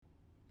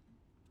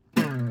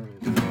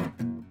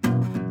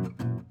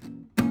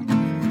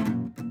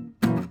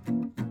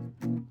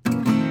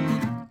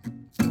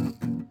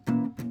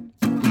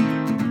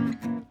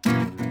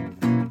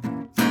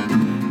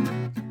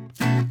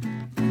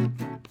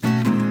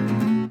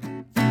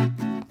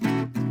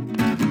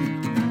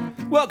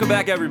Welcome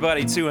back,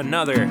 everybody, to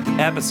another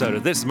episode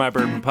of This Is My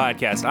Bourbon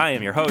Podcast. I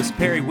am your host,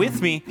 Perry.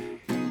 With me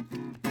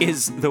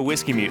is the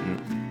Whiskey Mutant.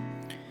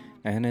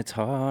 And it's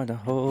hard to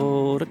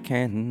hold a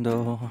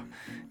candle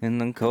in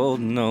the cold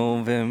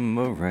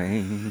November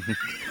rain.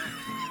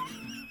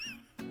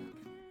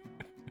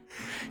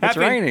 It's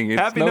raining.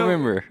 It's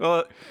November.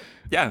 Well,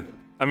 yeah.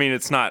 I mean,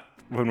 it's not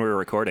when we're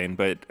recording,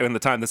 but when the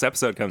time this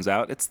episode comes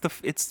out,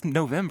 it's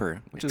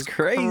November, which is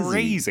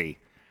crazy.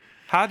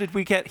 How did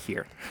we get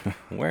here?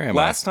 Where am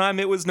Last time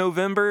it was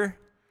November,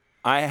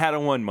 I had a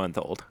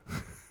 1-month-old.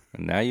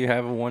 And now you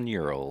have a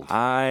 1-year-old.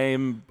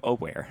 I'm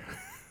aware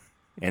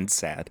and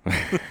sad.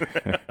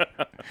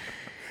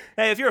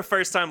 Hey, if you're a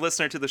first-time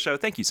listener to the show,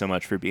 thank you so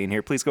much for being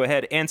here. Please go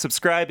ahead and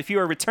subscribe. If you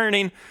are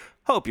returning,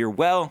 hope you're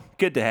well.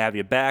 Good to have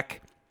you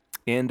back.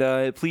 And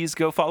please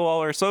go follow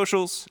all our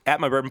socials, at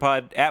My Bourbon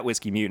Pod, at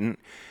Whiskey Mutant.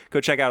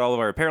 Go check out all of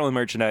our apparel and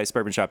merchandise,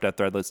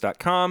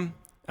 bourbonshop.threadless.com.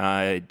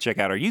 Check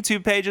out our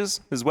YouTube pages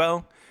as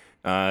well.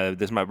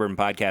 This is My Bourbon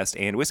Podcast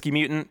and Whiskey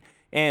Mutant.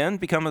 And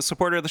become a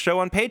supporter of the show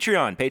on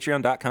Patreon.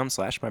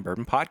 Patreon.com/My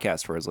Bourbon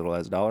Podcast for as little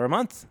as $1 a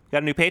month.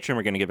 Got a new patron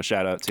we're going to give a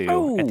shout out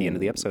to at the end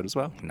of the episode as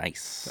well.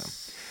 Nice.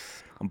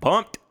 So, I'm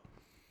pumped.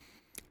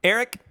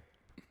 Eric,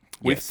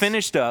 we've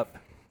finished up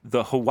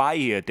the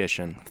Hawaii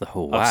edition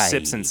of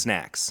Sips and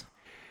Snacks.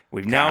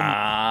 We've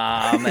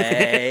now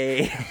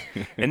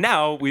and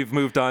now we've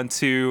moved on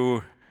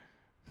to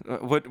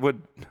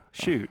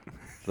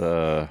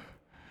the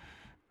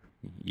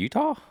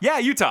Utah? Yeah,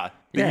 Utah.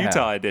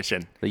 Utah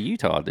edition. The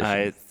Utah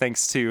edition.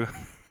 Thanks to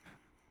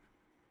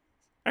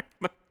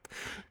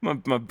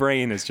my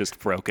brain is just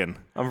broken.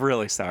 I'm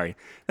really sorry.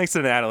 Thanks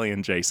to Natalie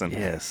and Jason.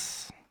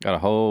 Yes. Got a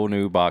whole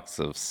new box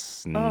of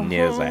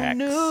Snizaks.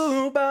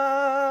 New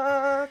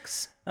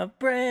box. A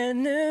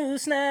brand new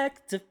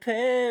snack to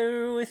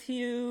pair with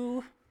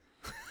you.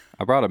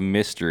 I brought a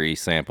mystery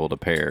sample to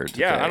pair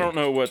today. Yeah, I don't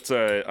know what's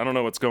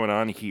going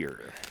on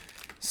here.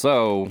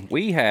 So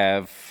we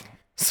have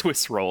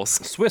Swiss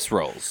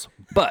rolls,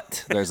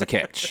 but there's a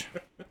catch.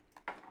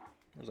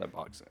 Where's that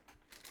box at?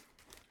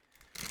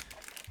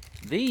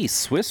 These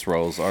Swiss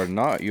rolls are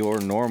not your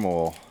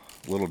normal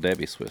Little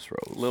Debbie Swiss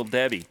rolls. Little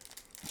Debbie.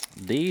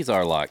 These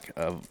are like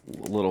a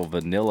little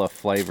vanilla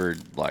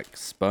flavored like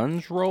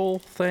sponge roll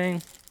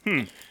thing.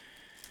 They're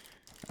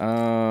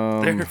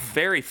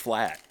very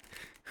flat.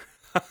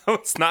 I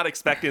was not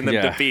expecting them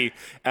to be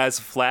as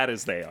flat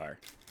as they are.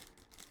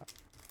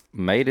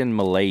 Made in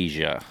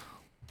Malaysia.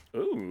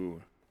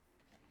 Ooh.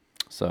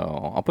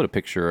 So I'll put a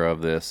picture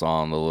of this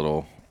on the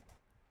little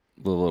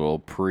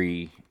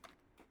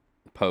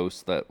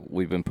pre-post that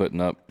we've been putting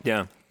up.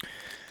 Yeah.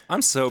 I've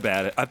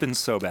been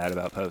so bad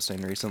about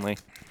posting recently.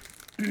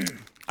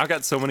 I've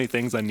got so many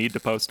things I need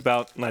to post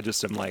about, and I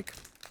just am like,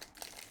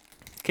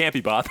 can't be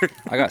bothered.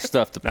 I got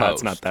stuff to post. No,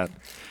 it's not that.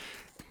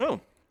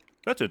 Oh,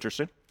 that's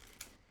interesting.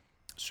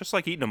 It's just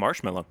like eating a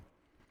marshmallow.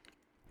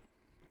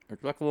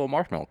 It's like a little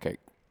marshmallow cake.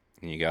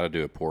 And you got to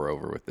do a pour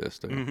over with this,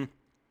 too. Mm-hmm.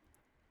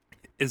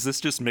 Is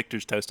this just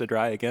Michter's Toasted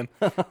Rye again?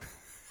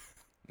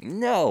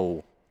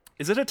 No.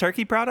 Is it a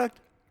turkey product?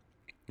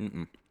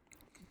 Mm-mm.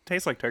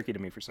 Tastes like turkey to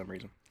me for some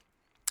reason.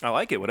 I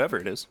like it, whatever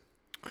it is.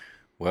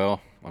 Well,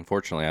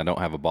 unfortunately, I don't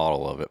have a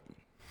bottle of it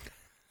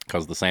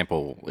because the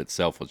sample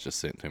itself was just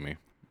sent to me.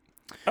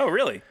 Oh,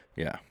 really?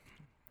 Yeah.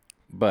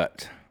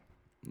 But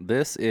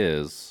this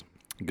is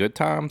Good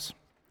Times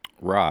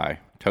rye,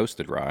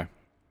 toasted rye,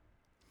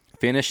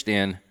 finished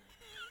in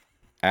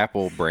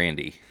apple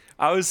brandy.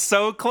 I was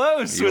so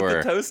close with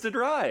the toasted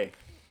rye.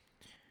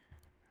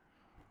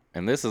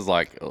 And this is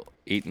like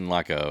eating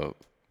like put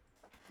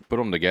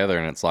them together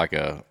and it's like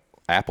a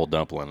apple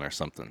dumpling or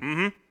something.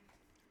 Mm-hmm.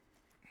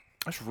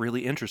 That's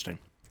really interesting.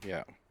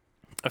 Yeah.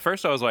 At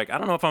first I was like, I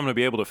don't know if I'm going to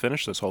be able to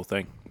finish this whole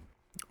thing.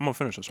 I'm going to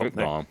finish this whole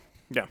thing. Bomb.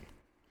 Yeah.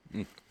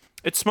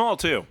 It's small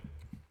too.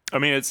 I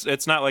mean,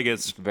 it's not like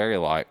it's very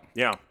light.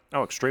 Yeah.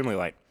 Oh, extremely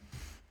light.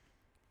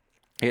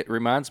 It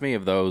reminds me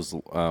of those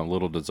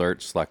little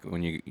desserts like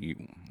when you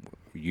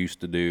used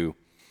to do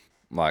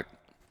like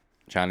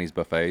Chinese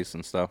buffets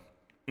and stuff.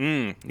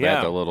 Yeah. They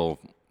had the little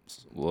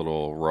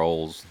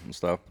rolls and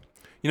stuff.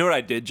 You know what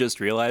I did just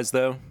realize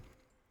though?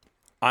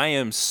 I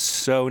am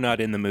so not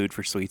in the mood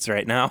for sweets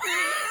right now.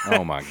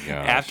 Oh my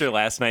gosh. After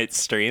last night's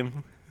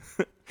stream.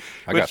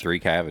 I got 3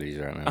 cavities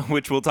right now.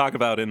 Which we'll talk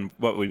about in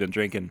what we've been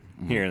drinking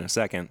here in a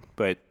second.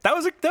 But that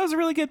was a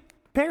really good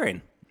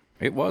pairing.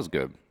 It was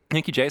good.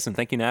 Thank you, Jason.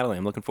 Thank you, Natalie.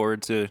 I'm looking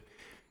forward to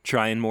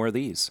trying more of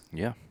these.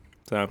 Yeah.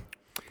 So,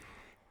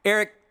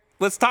 Eric,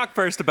 let's talk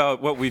first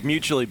about what we've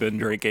mutually been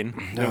drinking.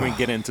 Then we can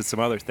get into some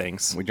other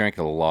things. We drank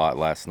a lot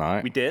last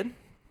night. We did.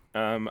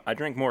 I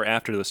drank more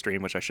after the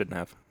stream, which I shouldn't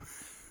have.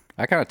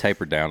 I kind of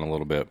tapered down a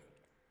little bit,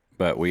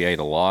 but we ate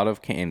a lot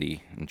of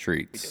candy and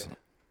treats,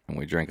 and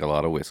we drank a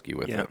lot of whiskey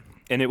with it.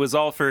 And it was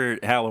all for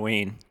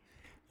Halloween,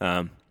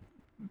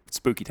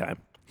 spooky time.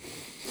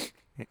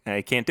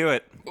 I can't do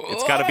it.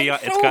 It's got to be.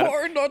 It's so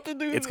hard not to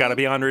do. It's got to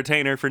be on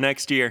retainer for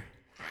next year.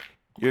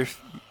 You're.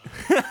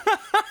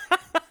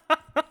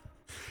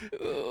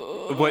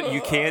 What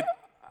you can't.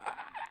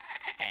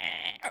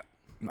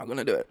 I'm not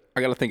gonna do it.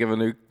 I gotta think of a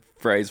new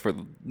phrase for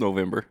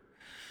November.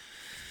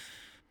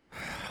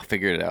 I'll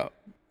figure it out.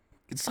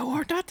 It's so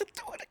hard not to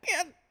do it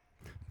again.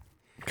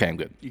 Okay, I'm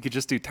good. You could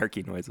just do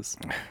turkey noises.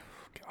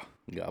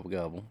 Gobble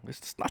gobble. It's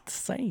just not the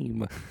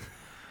same.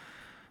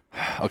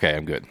 Okay,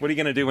 I'm good. What are you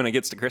gonna do when it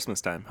gets to Christmas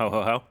time? Ho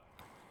ho ho.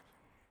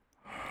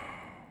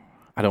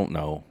 I don't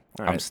know.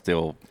 All I'm right.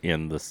 still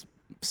in this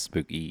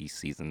spooky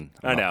season.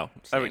 I know.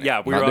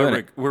 Yeah,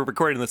 we're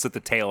recording this at the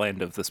tail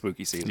end of the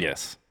spooky season.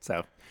 Yes.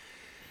 So.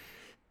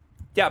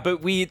 Yeah, but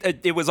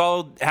it was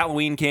all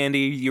Halloween candy.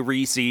 Your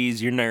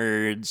Reese's, your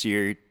Nerds,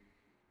 your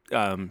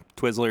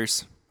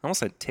Twizzlers. I almost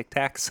said Tic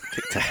Tacs.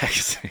 Tic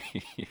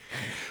Tacs.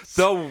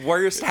 The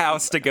worst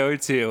house to go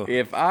to.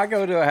 If I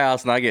go to a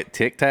house and I get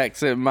Tic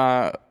Tacs in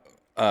my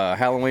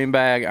Halloween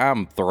bag,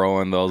 I'm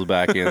throwing those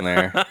back in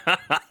there.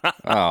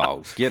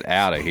 Oh, get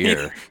out of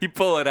here. You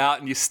pull it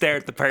out and you stare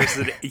at the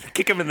person, you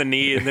kick them in the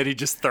knee, and then you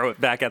just throw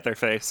it back at their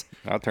face.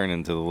 I'll turn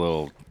into the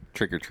little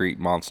trick-or-treat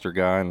monster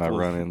guy, and I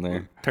run in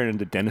there. Turn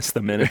into Dennis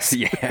the Menace.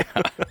 Yeah.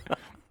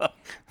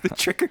 The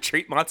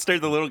trick-or-treat monster,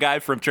 the little guy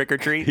from Trick or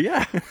Treat.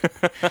 Yeah.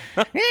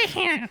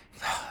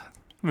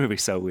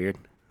 Movie's so weird.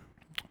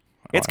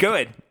 It's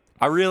good.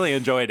 I really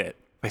enjoyed it.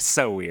 It's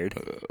so weird.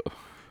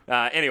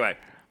 Anyway.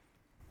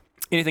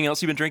 Anything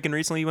else you've been drinking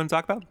recently you want to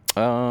talk about?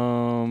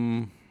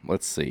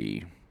 Let's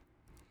see.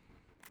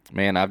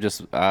 Man, I've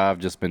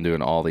just been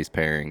doing all these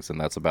pairings, and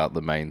that's about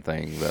the main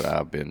thing that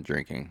I've been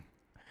drinking.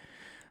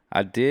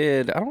 I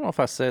don't know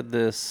if I said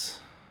this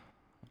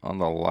on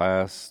the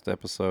last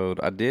episode.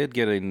 I did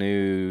get a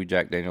new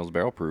Jack Daniel's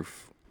Barrel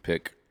Proof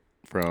pick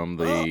from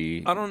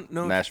the I don't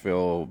know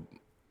Nashville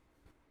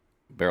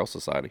Barrel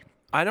Society.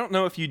 I don't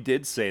know if you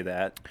did say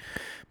that.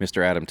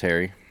 Mr. Adam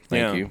Terry,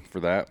 thank you for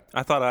that.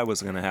 I thought I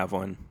was going to have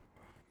one,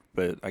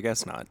 but I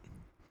guess not.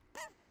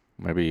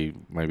 Maybe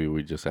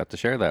we just have to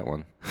share that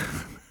one.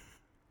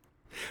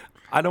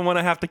 I don't want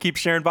to have to keep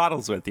sharing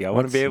bottles with you. I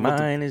want to be able to.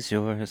 Mine is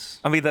yours.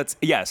 I mean,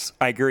 yes,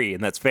 I agree,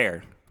 and that's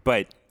fair.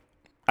 But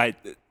I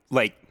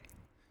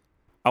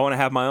want to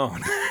have my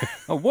own.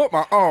 I want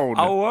my own.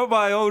 I want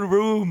my own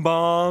room,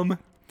 Mom.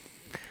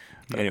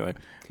 Anyway.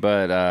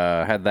 But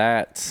had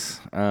that.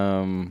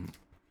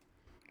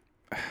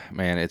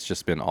 Man, it's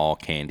just been all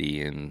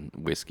candy and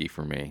whiskey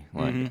for me.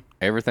 Like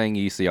everything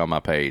you see on my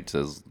page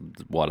is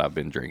what I've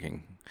been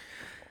drinking.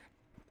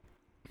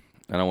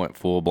 And I went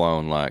full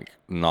blown, like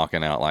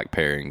knocking out like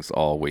pairings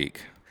all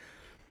week.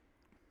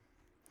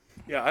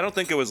 Yeah, I don't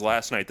think it was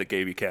last night that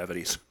gave you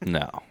cavities.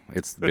 No,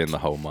 it's been the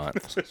whole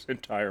month. This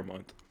entire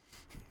month.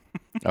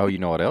 Oh, you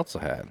know what else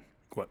I had?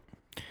 What?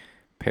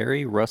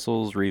 Perry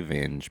Russell's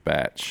Revenge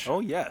batch. Oh,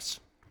 yes.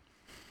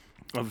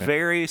 A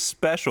very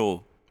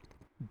special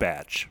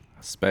batch.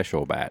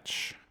 Special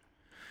batch.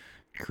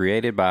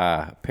 Created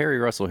by Perry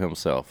Russell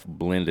himself,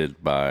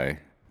 blended by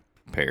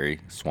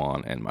Perry,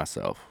 Swan, and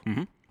myself.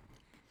 Mm-hmm.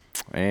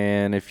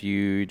 And if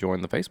you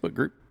join the Facebook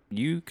group,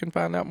 you can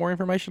find out more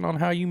information on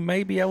how you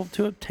may be able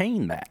to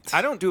obtain that.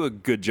 I don't do a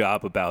good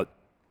job about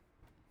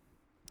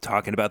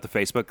talking about the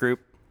Facebook group.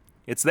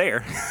 It's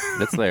there.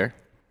 It's there.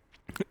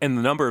 And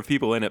the number of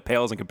people in it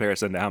pales in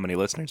comparison to how many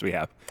listeners we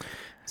have.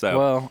 So,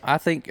 Well, I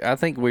think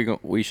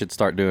we should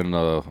start doing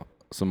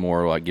some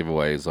more like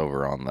giveaways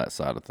over on that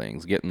side of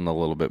things, getting a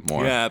little bit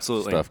more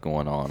absolutely. stuff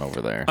going on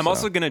over there. I'm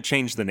also going to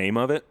change the name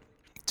of it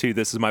to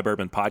This Is My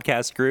Bourbon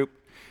Podcast Group,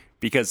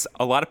 because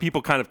a lot of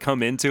people kind of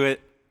come into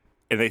it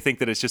and they think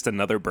that it's just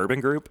another bourbon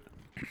group.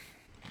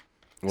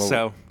 Well,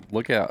 so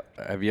look out.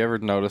 Have you ever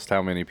noticed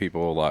how many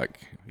people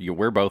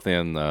we're both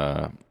in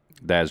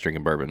Dad's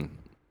Drinking Bourbon,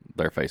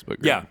 their Facebook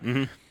group. Yeah.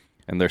 Mm-hmm.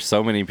 And there's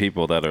so many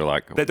people that are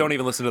like, that don't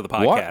even listen to the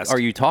podcast. What are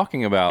you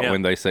talking about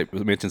when they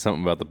mention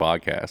something about the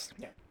podcast?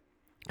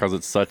 Because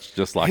it's such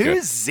just like Who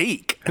is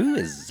Zeke? Who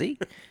is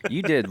Zeke?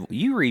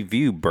 You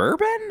review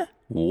bourbon?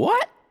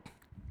 What?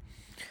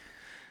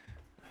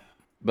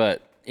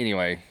 But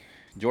anyway,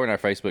 join our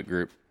Facebook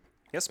group.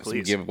 Yes,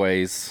 please. Some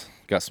giveaways.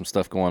 Got some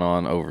stuff going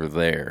on over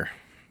there.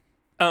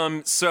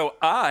 So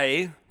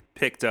I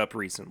picked up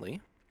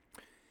recently,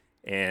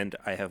 and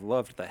I have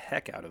loved the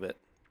heck out of it,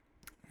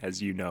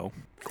 as you know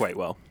quite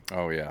well.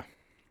 Oh, yeah.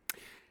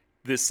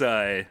 This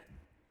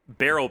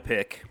barrel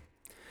pick.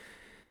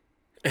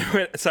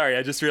 Sorry,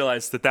 I just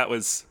realized that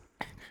was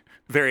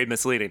very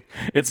misleading.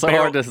 It's so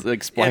hard to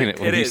explain it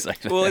when you say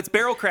that. Well, it's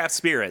Barrel Craft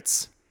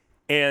Spirits,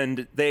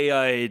 and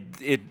they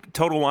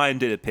Total Wine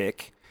did a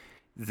pick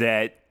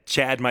that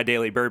Chad, my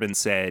daily bourbon,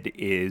 said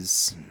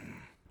is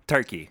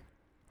turkey.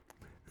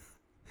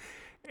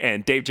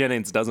 And Dave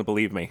Jennings doesn't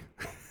believe me.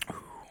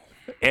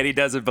 And he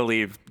doesn't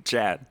believe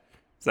Chad.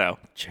 So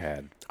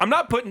Chad. I'm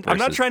not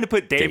trying to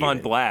put Dave on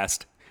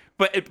blast.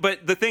 But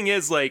the thing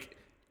is, like,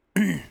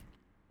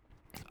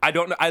 I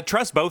don't know. I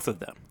trust both of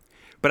them,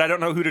 but I don't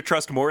know who to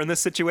trust more in this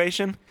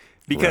situation,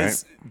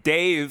 because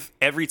Dave,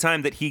 every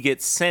time that he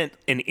gets sent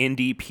an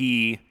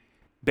NDP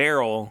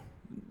barrel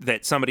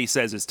that somebody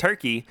says is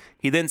turkey,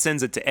 he then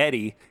sends it to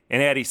Eddie,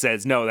 and Eddie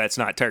says, no, that's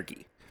not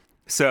turkey.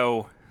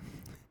 So,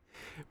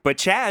 but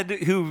Chad,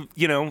 who,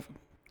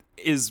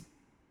 is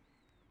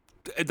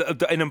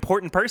an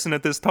important person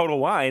at this Total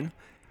Wine,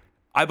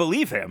 I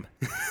believe him.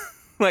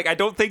 Like, I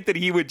don't think that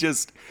he would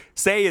just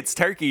say it's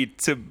turkey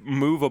to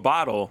move a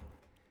bottle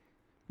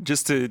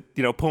just to,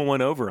 pull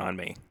one over on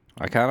me.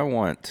 I kind of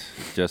want,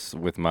 just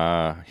with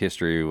my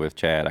history with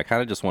Chad, I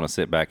kind of just want to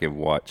sit back and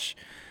watch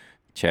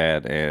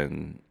Chad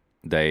and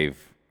Dave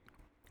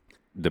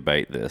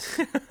debate this.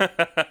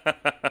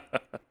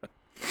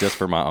 Just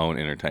for my own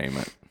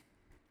entertainment.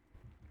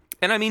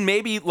 And I mean,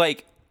 maybe,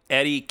 like,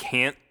 Eddie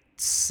can't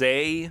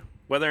say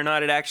whether or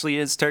not it actually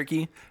is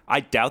turkey.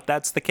 I doubt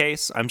that's the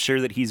case. I'm sure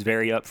that he's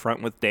very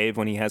upfront with Dave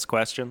when he has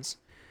questions.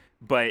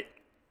 But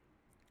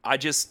I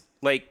just,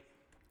 like,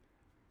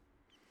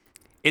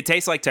 it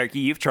tastes like turkey.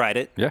 You've tried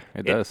it. Yeah,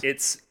 it does.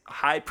 It's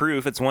high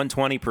proof. It's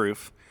 120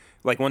 proof,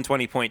 like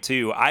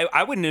 120.2.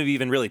 I wouldn't have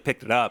even really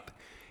picked it up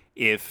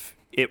if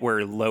it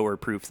were lower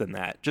proof than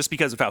that, just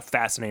because of how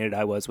fascinated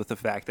I was with the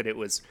fact that it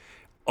was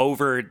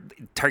over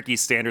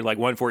turkey's standard, like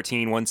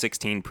 114,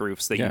 116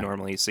 proofs that you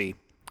normally see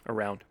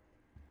around.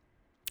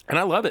 And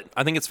I love it.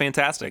 I think it's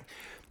fantastic.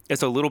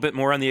 It's a little bit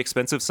more on the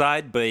expensive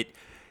side, but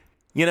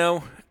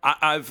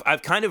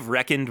I've kind of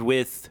reckoned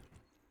with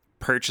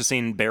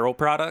purchasing barrel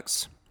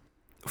products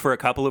for a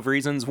couple of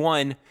reasons.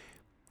 One,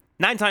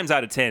 9 times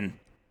out of 10,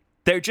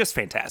 they're just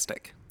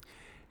fantastic.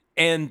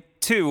 And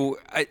two,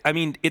 I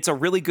mean, it's a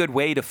really good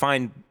way to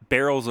find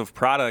barrels of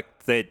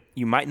product that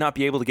you might not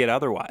be able to get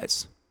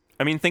otherwise.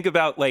 I mean, think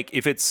about, like,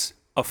 if it's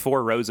a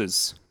Four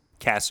Roses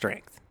cast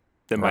strength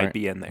that might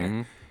be in there.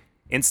 Mm-hmm.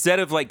 Instead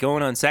of, like,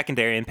 going on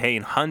secondary and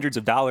paying hundreds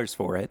of dollars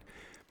for it,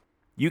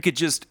 you could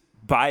just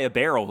buy a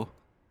barrel,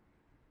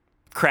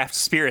 craft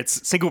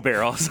spirits, single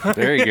barrels.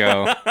 There you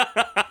go.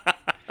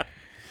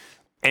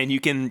 And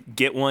you can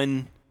get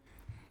one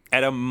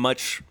at a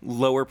much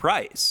lower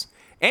price.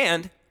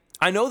 And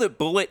I know that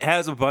Bulleit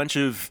has a bunch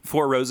of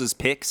Four Roses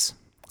picks,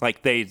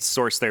 like they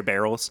source their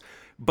barrels,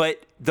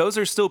 but those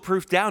are still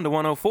proofed down to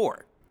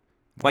 104.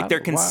 Like they're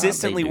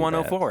consistently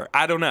 104.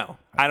 I don't know.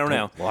 I don't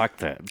know. Like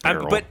that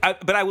barrel.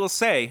 But I will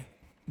say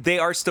they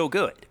are still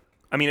good.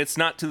 I mean, it's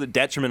not to the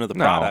detriment of the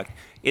product. No.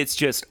 It's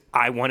just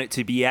I want it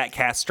to be at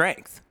cast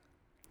strength.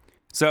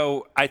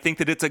 So I think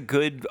that it's a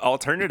good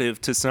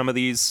alternative to some of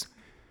these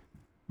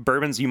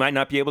bourbons you might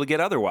not be able to get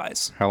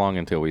otherwise. How long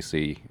until we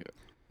see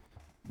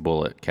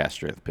Bulleit cast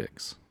strength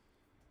picks?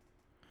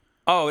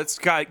 Oh, it's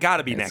got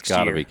to be next year. It's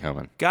got to be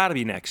coming. Got to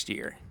be next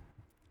year.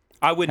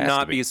 I would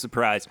not be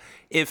surprised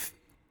if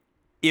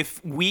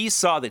we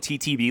saw the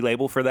TTB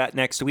label for that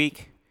next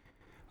week.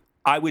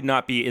 I would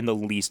not be in the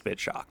least bit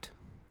shocked.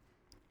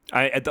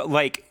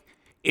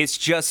 It's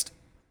just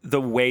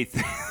the way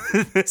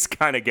this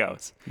kind of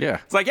goes. Yeah,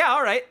 it's like, yeah,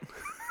 all right.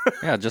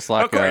 Yeah, just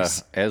like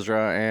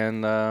Ezra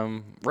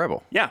and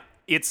Rebel. Yeah,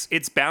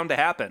 it's bound to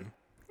happen.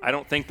 I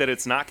don't think that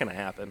it's not going to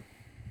happen.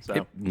 So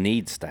it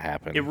needs to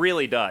happen. It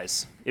really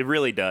does. It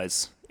really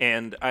does.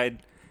 And I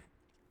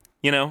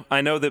know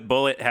that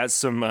Bulleit has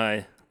some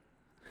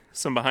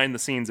behind the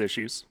scenes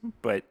issues,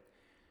 but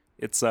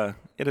it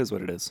is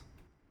what it is.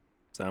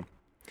 So,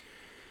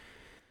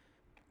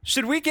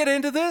 should we get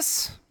into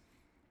this?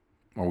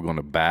 Are we going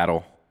to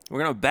battle?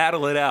 We're going to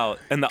battle it out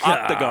in the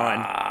octagon.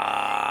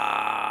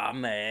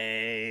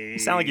 Man. You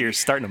sound like you're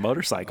starting a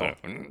motorcycle.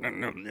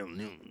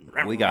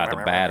 We got the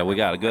battle. We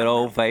got a good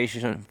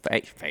old-fashioned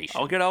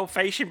good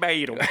old-fashioned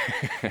battle.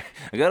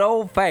 A good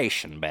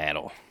old-fashioned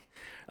battle.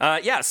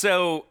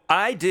 So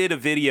I did a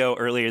video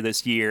earlier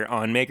this year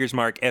on Maker's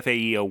Mark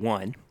FAE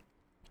 01.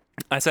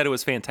 I said it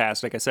was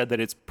fantastic. I said that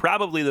it's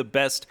probably the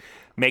best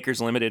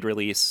Maker's Limited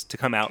release to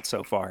come out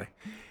so far.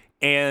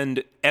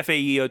 And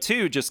FAE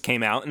 02 just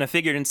came out, and I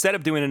figured instead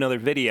of doing another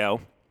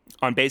video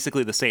on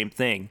basically the same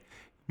thing,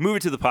 move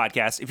it to the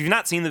podcast. If you've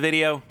not seen the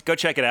video, go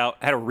check it out.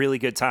 I had a really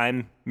good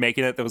time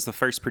making it. That was the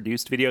first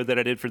produced video that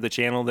I did for the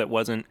channel that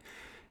wasn't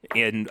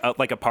in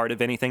like a part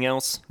of anything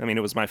else. I mean,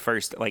 it was my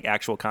first like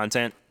actual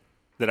content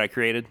that I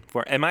created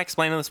for. Am I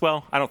explaining this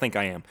well? I don't think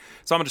I am.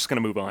 So I'm just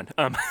going to move on.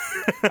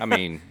 I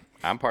mean,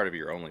 I'm part of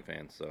your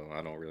OnlyFans, so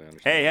I don't really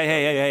understand.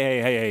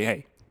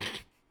 Hey.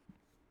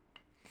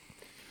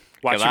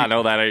 Because I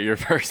know that ain't your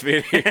first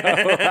video.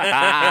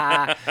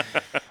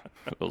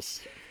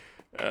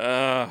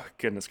 Oh,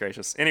 goodness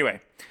gracious.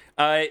 Anyway,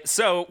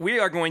 so we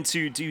are going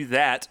to do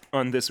that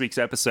on this week's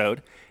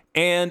episode.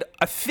 And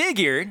I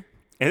figured,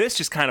 and this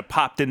just kind of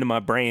popped into my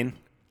brain,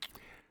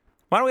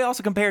 why don't we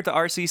also compare it to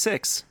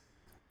RC6?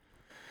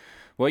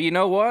 Well, you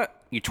know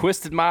what? You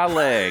twisted my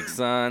leg,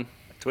 son.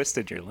 I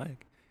twisted your leg.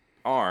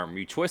 Arm.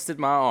 You twisted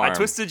my arm. I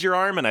twisted your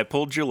arm and I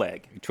pulled your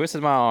leg. You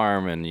twisted my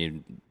arm and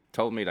you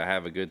told me to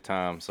have a good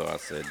time, so I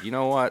said, you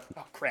know what?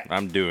 Oh, crap.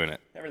 I'm doing it.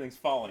 Everything's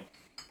falling.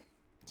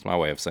 It's my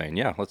way of saying,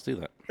 yeah, let's do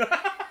that.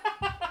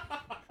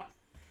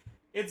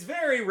 It's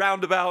very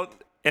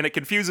roundabout, and it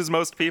confuses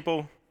most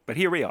people, but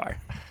here we are.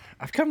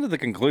 I've come to the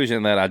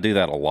conclusion that I do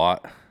that a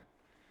lot.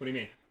 What do you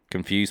mean?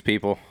 Confuse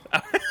people.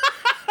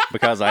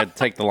 Because I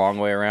take the long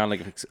way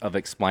around of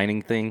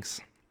explaining things.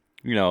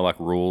 You know, like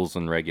rules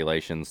and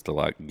regulations to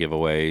like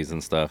giveaways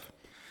and stuff.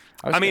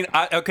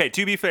 Okay,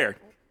 to be fair,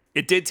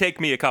 it did take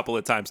me a couple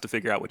of times to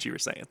figure out what you were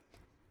saying.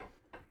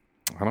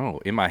 I don't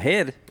know. In my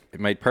head, it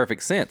made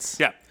perfect sense.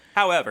 Yeah.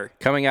 However,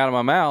 Coming out of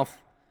my mouth.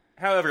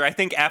 I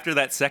think after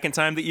that second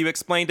time that you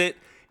explained it,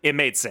 it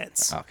made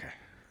sense. Okay.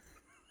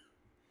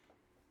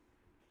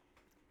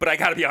 But I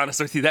gotta be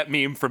honest with you, that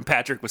meme from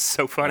Patrick was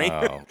so funny.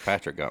 Oh,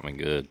 Patrick got me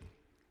good.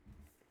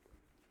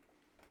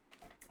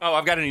 Oh,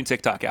 I've got a new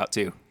TikTok out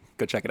too.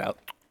 Go check it out.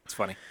 It's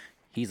funny.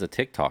 He's a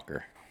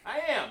TikToker. I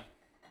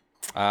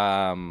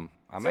am.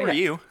 I So are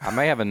you. I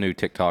may have a new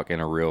TikTok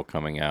and a reel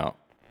coming out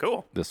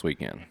Cool. this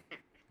weekend,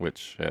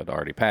 which had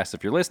already passed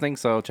if you're listening,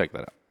 so check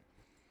that out.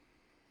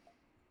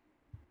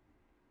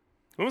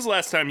 When was the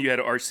last time you had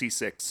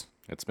RC6?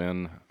 It's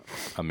been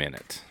a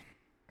minute.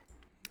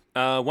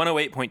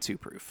 108.2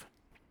 proof.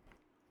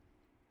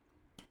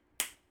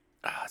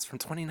 It's from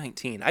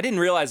 2019. I didn't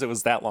realize it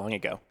was that long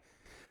ago.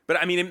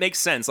 But I mean, it makes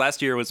sense.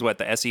 Last year was what,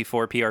 the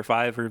SE4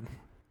 PR5 or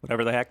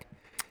whatever the heck?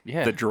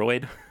 Yeah. The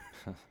droid.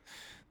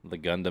 The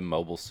Gundam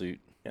mobile suit.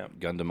 Yeah.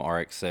 Gundam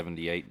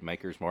RX-78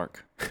 Maker's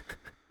Mark.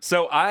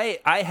 So I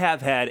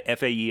have had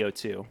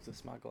FAEO2. Is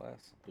this my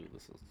glass? Ooh,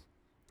 this is...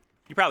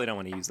 You probably don't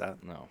want to use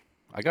that. No.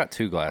 I got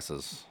 2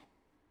 glasses.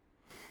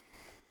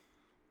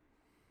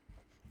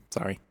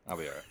 Sorry. I'll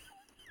be all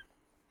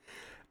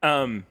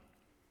right.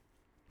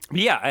 But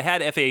yeah, I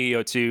had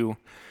FAEO2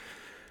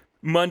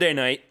 Monday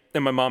night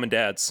at my mom and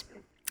dad's.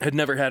 Had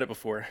never had it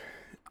before.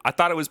 I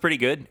thought it was pretty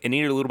good. It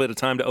needed a little bit of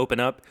time to open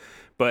up,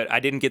 but I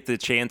didn't get the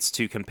chance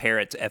to compare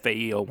it to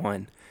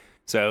FAEO1.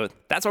 So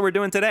that's what we're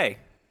doing today.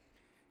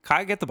 Can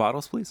I get the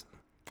bottles, please?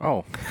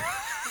 Oh.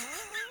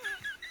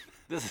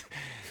 This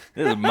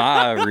is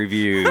my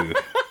review.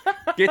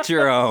 Get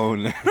your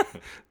own.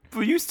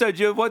 Well, you said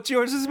what's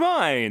yours is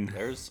mine.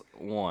 There's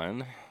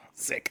one.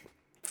 Sick.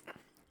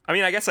 I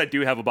mean, I guess I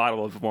do have a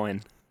bottle of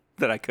wine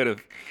that I could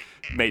have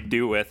made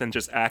do with and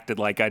just acted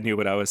like I knew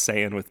what I was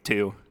saying with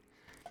 2.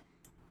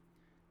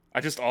 I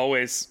just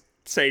always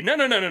say, no,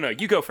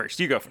 you go first.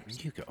 You go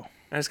first. You go.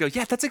 I just go,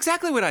 yeah, that's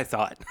exactly what I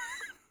thought.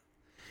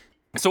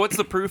 So what's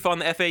the proof on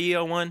the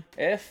FAEO one?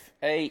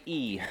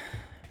 FAE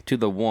to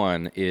the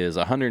 1 is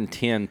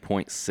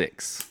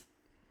 110.6.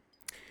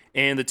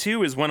 And the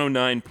 2 is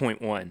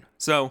 109.1.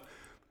 So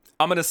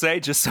I'm going to say,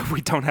 just so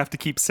we don't have to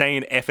keep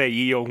saying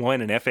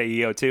FAEO1 and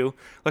FAEO2,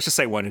 let's just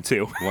say 1 and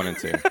 2. 1 and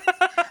 2.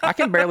 I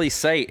can barely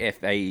say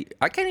FAE.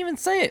 I can't even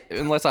say it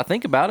unless I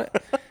think about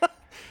it.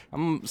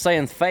 I'm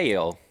saying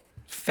fail.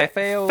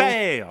 Fail.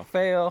 Fail.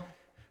 Fail.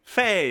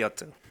 Fail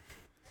to.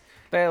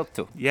 Fail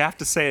too. You have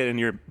to say it in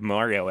your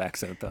Mario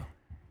accent, though.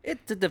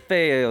 It's the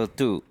fail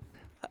too.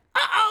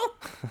 Uh-oh.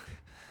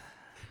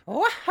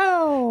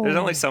 Wow. There's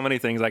only so many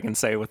things I can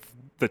say with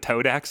the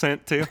Toad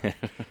accent, too.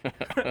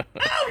 Oh,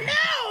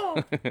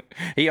 no!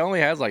 He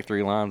only has like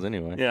 3 lines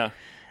anyway. Yeah.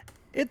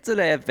 It's an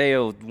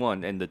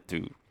FAO1 and the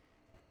 2.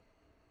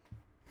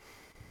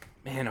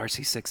 Man,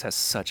 RC6 has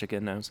such a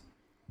good nose.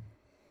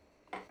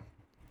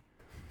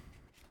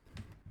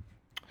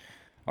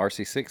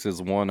 RC6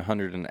 is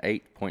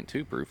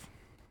 108.2 proof.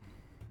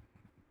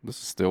 This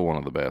is still one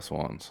of the best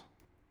ones.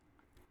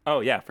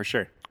 Oh, yeah, for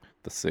sure.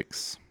 The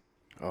 6.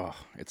 Oh,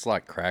 it's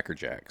like Cracker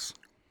Jacks.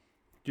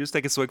 Did you just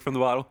take a swig from the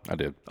bottle? I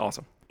did.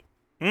 Awesome.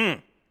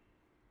 It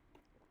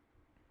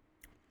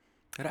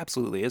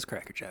absolutely is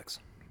Cracker Jacks.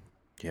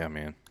 Yeah,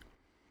 man.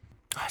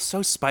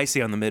 So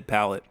spicy on the mid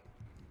palate.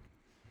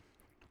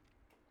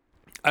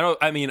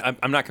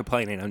 I'm not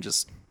complaining. I'm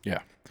just, Yeah.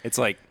 it's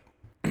like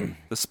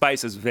the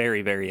spice is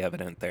very, very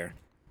evident there.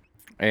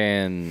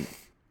 And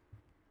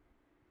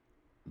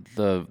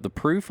the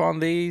proof on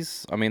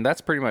these, I mean,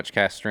 that's pretty much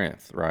cast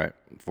strength, right?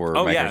 For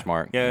Oh, Maker's yeah.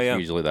 Mark. Yeah, It's yeah.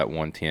 usually that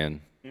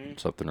 110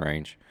 something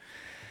range.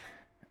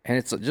 And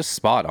it's just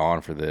spot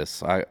on for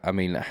this. I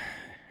mean,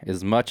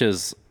 as much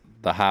as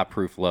the high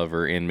proof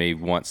lover in me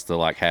wants to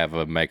like have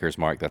a Maker's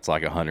Mark that's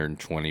like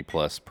 120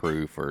 plus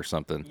proof or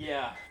something.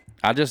 Yeah.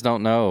 I just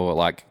don't know,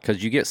 like,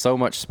 because you get so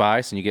much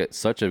spice and you get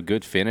such a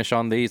good finish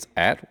on these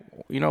at,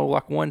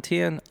 like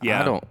 110.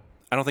 Yeah. I don't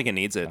think it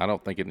needs it.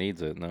 don't think it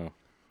needs it. No.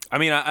 I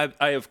mean,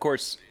 I of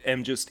course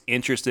am just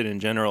interested in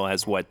general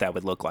as what that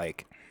would look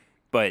like,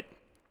 but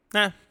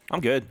I'm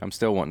good. I'm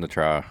still wanting to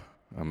try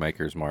a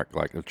Maker's Mark,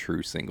 like a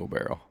true single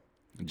barrel,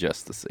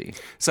 just to see.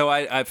 So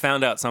I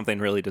found out something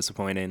really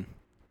disappointing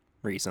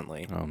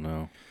recently. Oh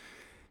no.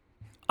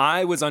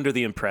 I was under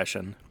the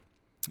impression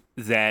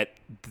that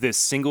this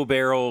single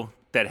barrel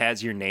that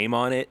has your name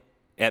on it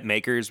at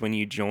Makers when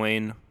you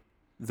join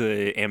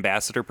the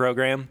ambassador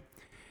program,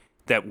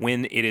 that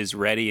when it is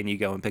ready and you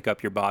go and pick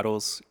up your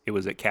bottles, it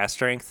was at cast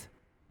strength.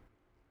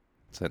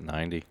 It's at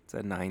 90. It's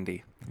at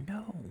 90.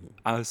 No.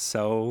 I was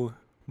so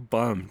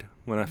bummed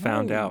when I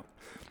found out.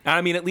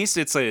 I mean, at least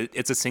it's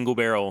a single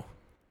barrel,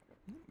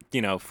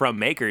 from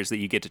Makers that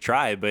you get to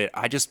try, but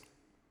I just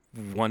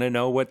want to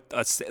know what,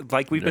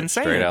 like we've been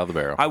saying. Straight out of the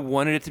barrel. I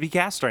wanted it to be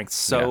cast strength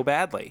so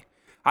badly.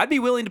 I'd be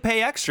willing to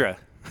pay extra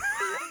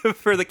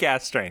for the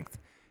cast strength,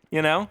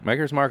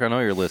 Maker's Mark, I know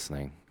you're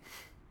listening.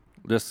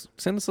 Just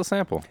send us a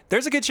sample.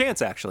 There's a good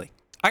chance, actually.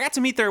 I got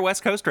to meet their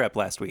West Coast rep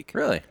last week.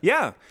 Really?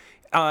 Yeah.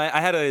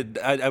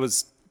 I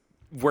was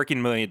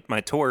working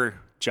my tour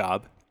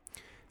job,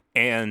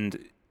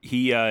 and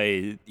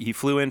he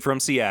flew in from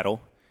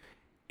Seattle,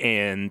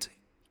 and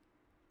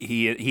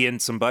he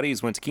and some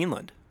buddies went to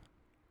Keeneland.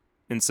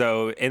 And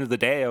so, end of the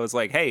day, I was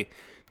like, "Hey,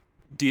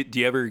 do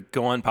you ever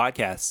go on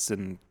podcasts?"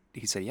 And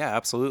he said, "Yeah,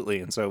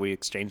 absolutely." And so we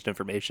exchanged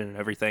information and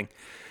everything.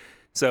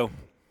 So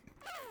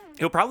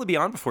he'll probably be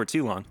on before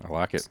too long. I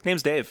like it. His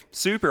name's Dave.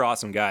 Super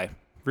awesome guy.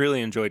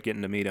 Really enjoyed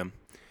getting to meet him.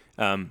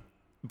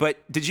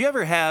 But did you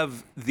ever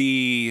have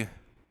the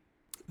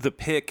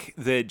pick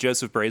that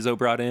Joseph Brazo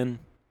brought in?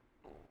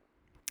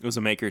 It was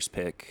a maker's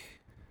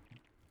pick.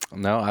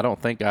 No, I don't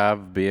think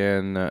I've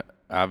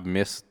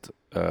missed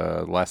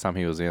last time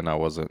he was in. I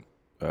wasn't.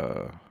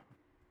 I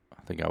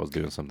think I was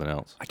doing something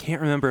else. I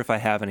can't remember if I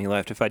have any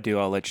left. If I do,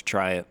 I'll let you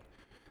try it.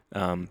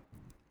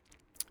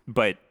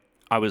 But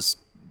I was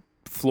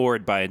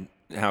floored by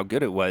how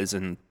good it was,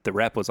 and the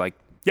rep was like,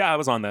 "Yeah, I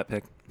was on that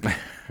pick.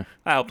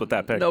 I helped with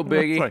that pick. No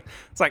biggie."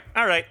 It's like,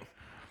 all right,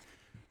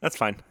 that's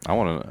fine. I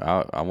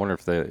wonder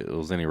if there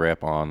was any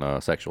rep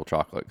on Sexual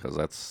Chocolate, because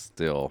that's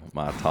still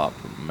my top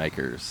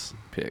maker's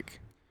pick.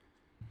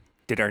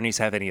 Did Ernie's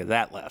have any of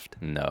that left?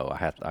 No, I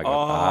that's a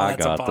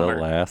got the bummer.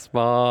 last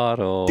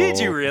bottle. Did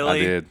you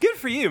really? I did. Good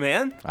for you,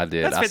 man. I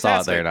did. That's I saw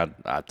it fantastic. there and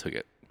I took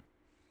it.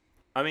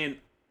 I mean,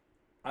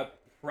 I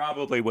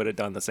probably would have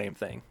done the same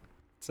thing.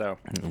 So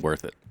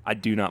Worth it. I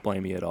do not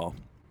blame you at all.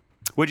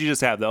 What'd you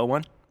just have, the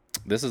 01?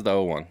 This is the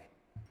 01.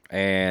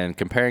 And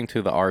comparing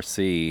to the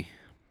RC,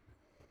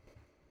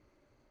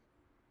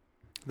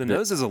 The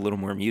nose is a little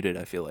more muted,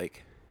 I feel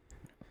like.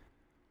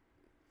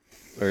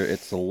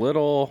 it's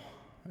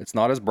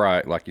not as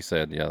bright, like you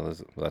said. Yeah,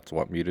 that's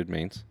what muted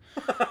means.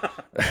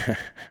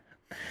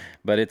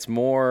 But it's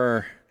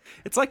more...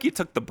 It's like you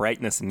took the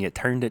brightness and you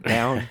turned it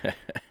down.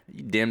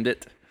 You dimmed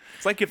it.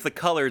 It's like if the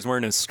colors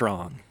weren't as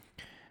strong.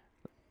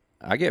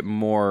 I get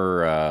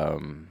more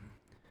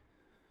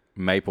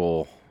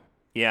maple,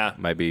 Yeah.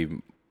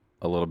 maybe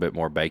a little bit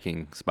more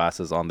baking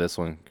spices on this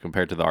one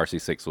compared to the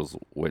RC6,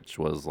 which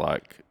was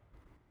like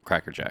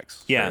Cracker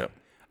Jacks. Yeah. straight up.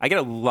 I get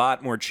a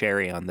lot more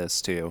cherry on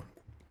this, too.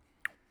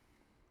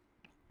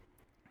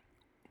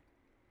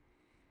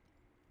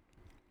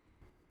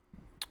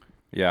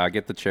 Yeah, I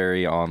get the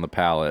cherry on the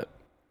palate,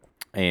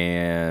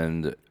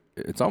 and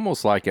it's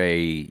almost like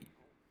it's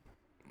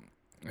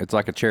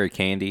like a cherry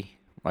candy,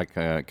 like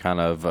a kind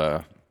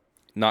of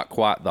not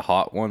quite the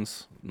hot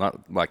ones,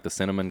 not like the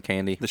cinnamon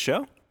candy. The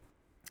show?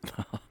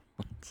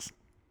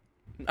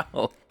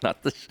 No,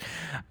 not the.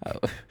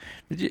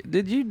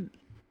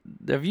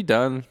 Have you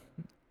done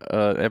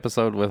an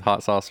episode with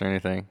hot sauce or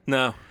anything?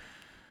 No.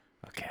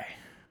 Okay.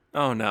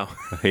 Oh, no.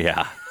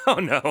 Yeah, Oh,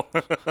 no.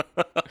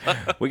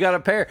 we got to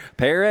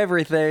pair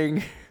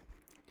everything.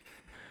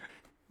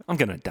 I'm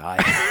going to die.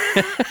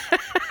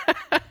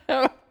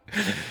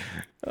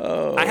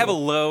 I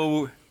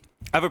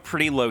have a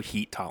pretty low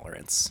heat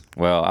tolerance.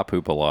 Well, I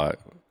poop a lot.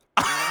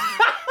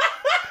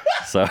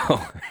 So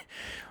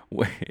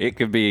it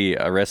could be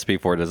a recipe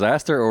for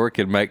disaster, or it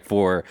could make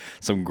for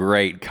some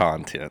great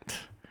content.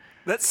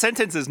 That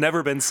sentence has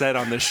never been said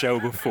on this show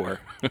before.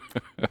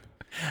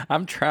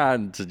 I'm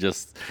trying to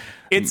just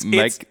It's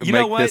make you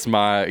know what? this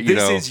my,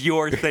 This is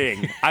your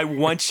thing. I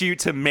want you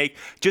to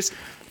just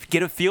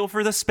get a feel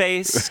for the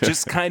space,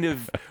 just kind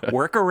of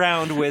work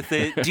around with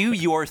it, do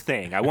your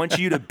thing. I want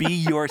you to be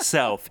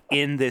yourself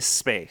in this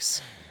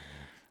space.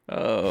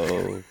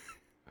 Oh.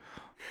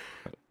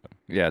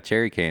 Yeah,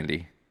 cherry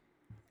candy.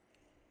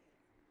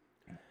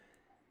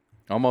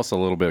 Almost a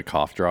little bit of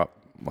cough drop,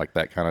 like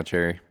that kind of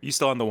cherry. You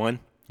still on the 1?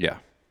 Yeah.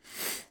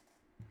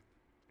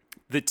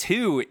 The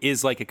 2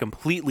 is like a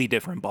completely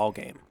different ball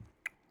game.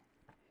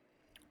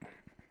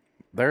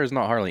 There is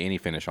not hardly any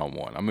finish on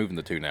 1. I'm moving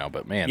to 2 now,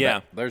 but man,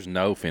 Yeah. there's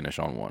no finish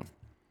on 1.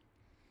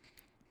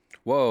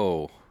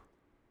 Whoa.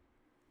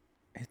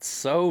 It's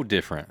so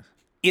different.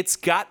 It's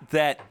got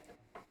that,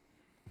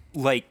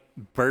 like,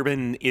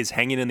 bourbon is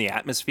hanging in the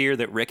atmosphere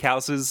that Rick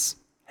houses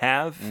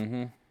have.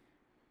 Mm-hmm.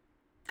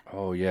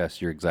 Oh, yes,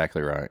 you're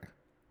exactly right.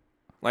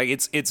 Like,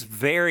 it's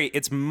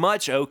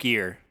much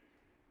oakier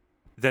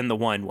than the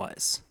 1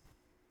 was.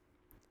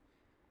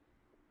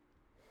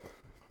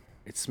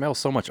 It smells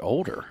so much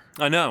older.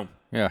 I know.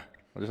 Yeah.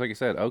 Just like you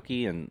said,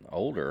 oaky and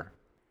older.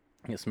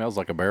 It smells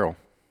like a barrel.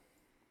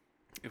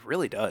 It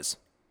really does.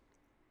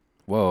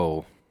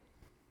 Whoa.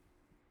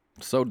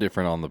 So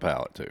different on the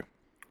palate, too.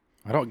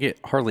 I don't get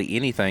hardly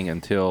anything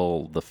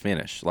until the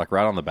finish, like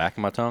right on the back of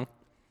my tongue.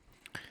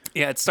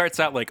 Yeah, it starts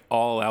out like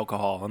all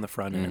alcohol on the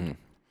front end.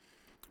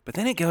 But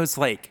then it goes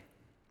like,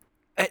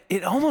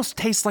 it almost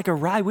tastes like a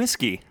rye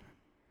whiskey.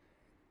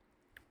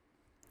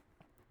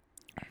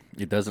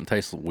 It doesn't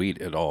taste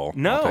wheat at all.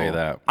 No. I'll tell you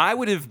that. I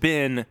would have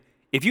been,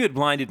 if you had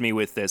blinded me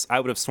with this, I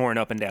would have sworn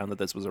up and down that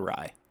this was a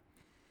rye.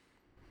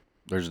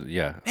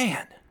 Man.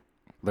 Man.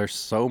 There's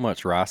so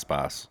much rye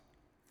spice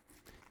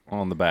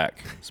on the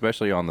back,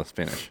 especially on the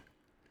finish.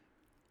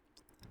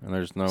 And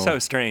there's no... So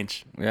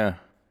strange. Yeah.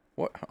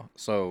 What?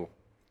 So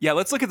Yeah,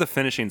 let's look at the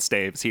finishing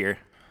staves here.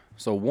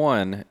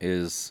 1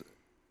 is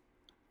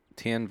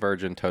 10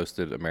 virgin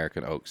toasted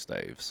American oak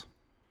staves.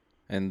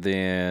 And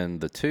then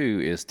the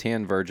 2 is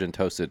 10 virgin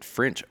toasted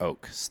French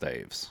oak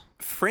staves.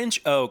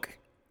 French oak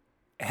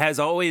has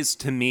always,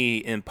 to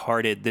me,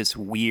 imparted this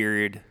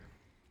weird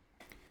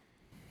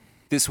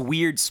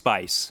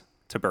spice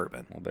to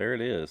bourbon. Well, there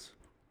it is.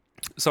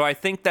 So I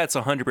think that's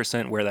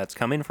 100% where that's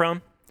coming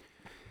from.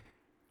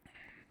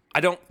 I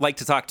don't like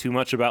to talk too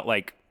much about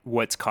like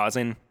what's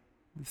causing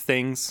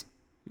things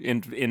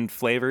in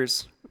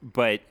flavors,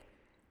 but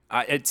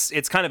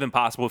it's kind of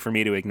impossible for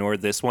me to ignore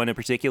this one in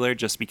particular,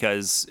 just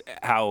because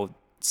how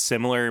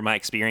similar my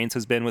experience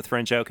has been with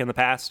French oak in the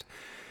past.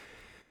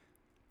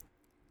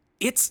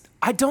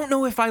 I don't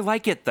know if I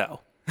like it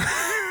though.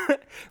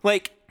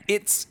 Like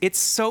it's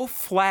so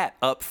flat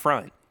up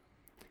front.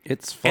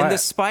 It's flat. And the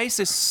spice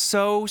is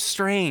so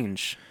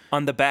strange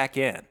on the back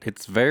end.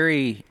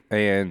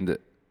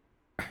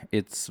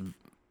 It's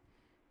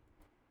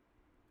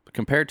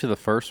compared to the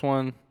first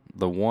one,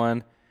 the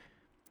one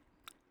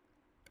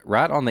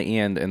right on the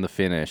end and the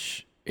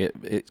finish,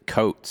 it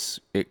coats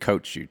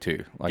you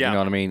too. Like, Yeah. you know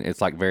what I mean?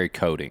 It's like very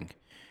coating,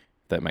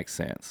 if that makes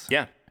sense.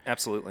 Yeah,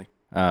 absolutely.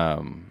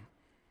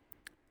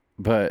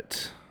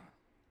 But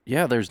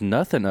yeah, there's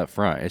nothing up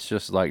front. It's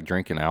just like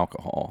drinking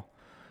alcohol.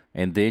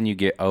 And then you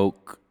get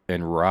oak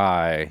and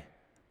rye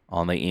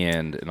on the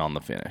end and on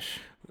the finish.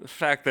 The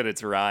fact that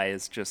it's rye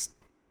is just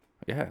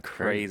Yeah, it's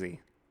crazy.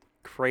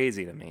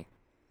 Crazy to me.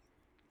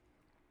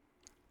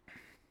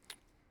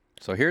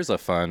 So here's a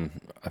fun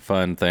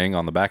thing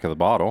on the back of the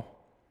bottle,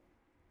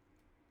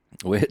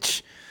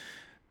 which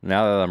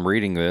now that I'm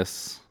reading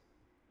this,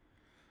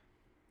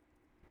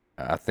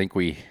 I think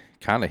we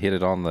kind of hit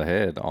it on the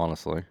head,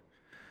 honestly.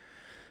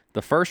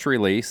 The first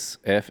release,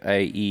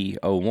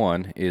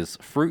 FAE01, is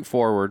fruit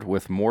forward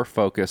with more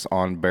focus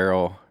on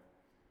barrel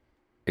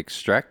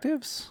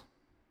extractives.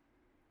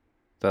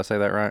 Did I say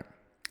that right?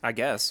 I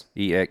guess.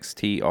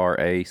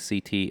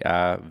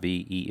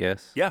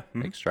 EXTRACTIVES. Yeah.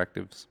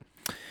 Extractives.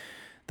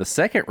 The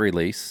second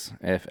release,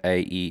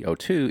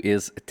 FAE02,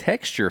 is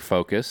texture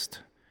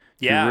focused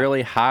Yeah. to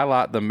really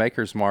highlight the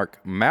Maker's Mark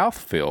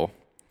mouthfeel.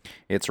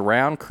 It's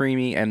round,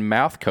 creamy, and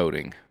mouth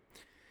coating.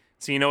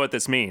 So you know what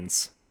this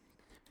means?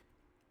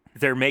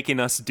 They're making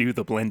us do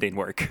the blending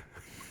work.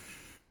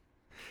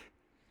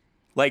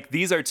 Like,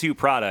 these are two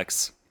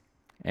products.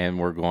 And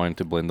we're going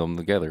to blend them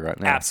together right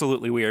now.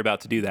 Absolutely, we are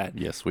about to do that.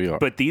 Yes, we are.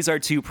 But these are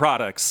two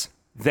products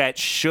that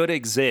should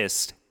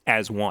exist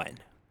as one.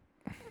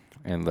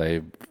 And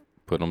they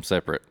put them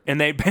separate.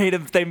 And they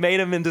made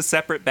them into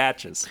separate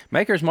batches.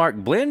 Maker's Mark,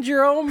 blend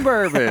your own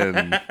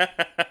bourbon.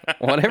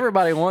 What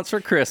everybody wants for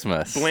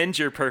Christmas. Blend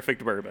your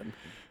perfect bourbon.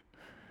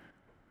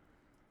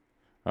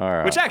 All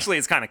right. Which actually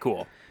is kind of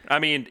cool. I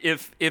mean,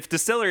 if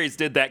distilleries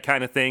did that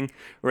kind of thing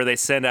where they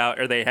send out,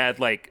 or they had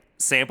like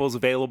samples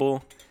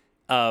available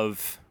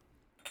of,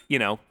 you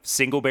know,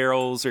 single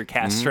barrels or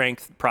cast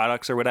strength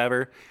products or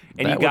whatever,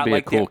 and that you got would be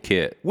like a cool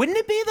kit. Wouldn't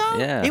it be though?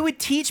 Yeah. It would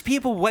teach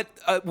people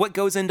what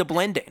goes into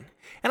blending.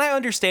 And I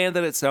understand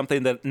that it's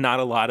something that not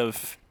a lot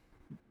of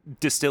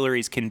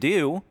distilleries can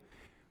do,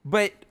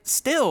 but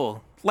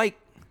still, like,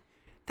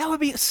 that would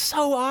be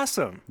so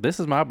awesome. This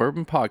is my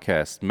bourbon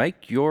podcast.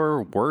 Make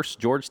your worst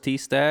George T.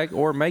 Stagg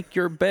or make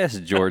your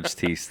best George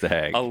T.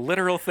 Stagg. A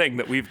literal thing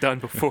that we've done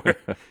before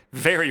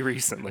very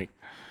recently.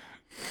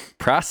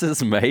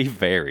 Prices may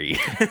vary.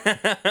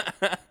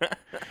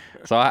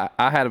 So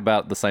I had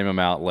about the same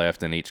amount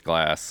left in each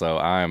glass, so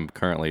I'm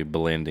currently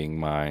blending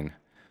mine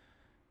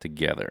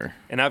together.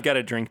 And I've got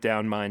to drink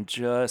down mine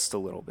just a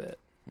little bit.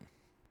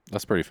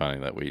 That's pretty funny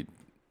that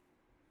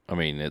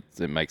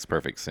it makes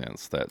perfect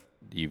sense that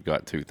you've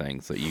got two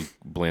things that you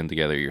blend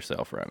together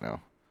yourself right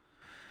now.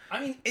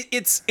 I mean,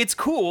 it's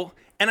cool,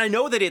 and I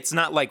know that it's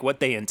not like what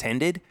they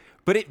intended,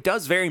 but it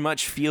does very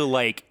much feel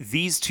like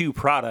these two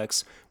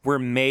products were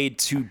made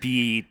to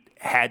be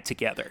had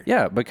together.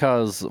 Yeah,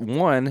 because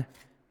one,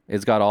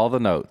 it's got all the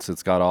notes.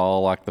 It's got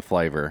all like the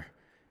flavor.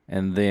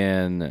 And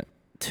then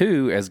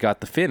two has got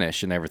the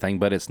finish and everything,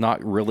 but it's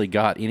not really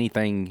got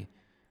anything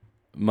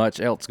much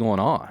else going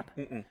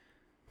on.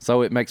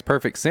 So it makes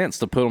perfect sense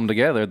to put them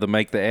together to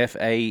make the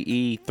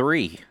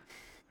FAE3.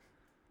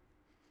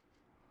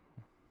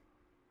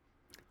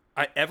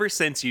 Ever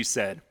since you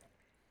said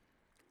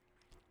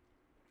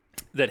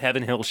that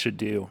Heaven Hill should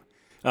do...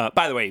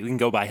 by the way, you can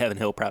go buy Heaven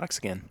Hill products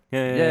again.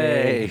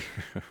 Yay.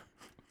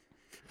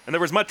 And there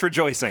was much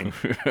rejoicing.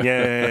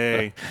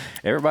 Yay.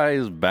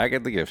 Everybody's back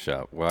at the gift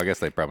shop. Well, I guess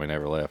they probably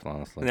never left,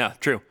 honestly. Yeah,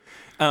 true.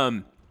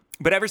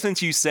 But ever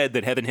since you said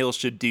that Heaven Hill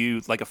should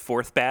do like a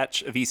fourth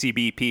batch of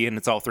ECBP and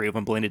it's all three of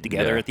them blended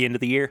together at the end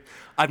of the year,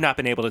 I've not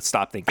been able to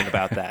stop thinking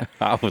about that.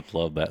 I would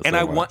love that And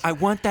so much. I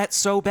want that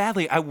so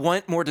badly. I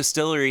want more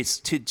distilleries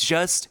to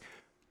just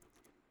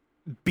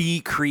be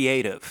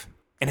creative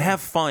and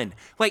have fun.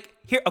 Like,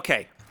 here,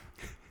 okay.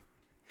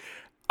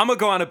 I'm going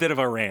to go on a bit of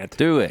a rant.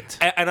 Do it.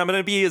 And I'm going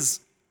to be as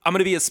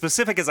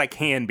specific as I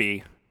can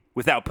be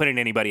without putting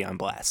anybody on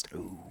blast.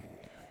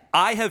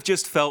 I have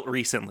just felt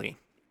recently,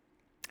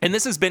 and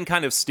this has been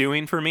kind of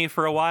stewing for me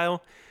for a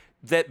while,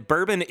 that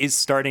bourbon is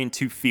starting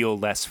to feel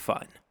less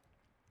fun.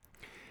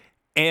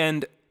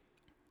 And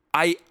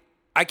I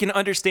I can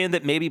understand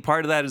that maybe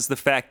part of that is the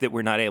fact that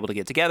we're not able to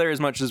get together as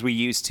much as we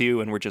used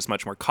to, and we're just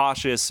much more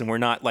cautious, and we're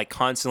not like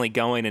constantly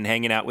going and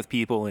hanging out with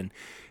people and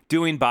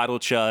doing bottle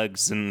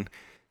chugs, and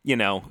you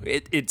know,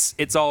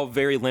 it's all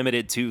very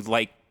limited to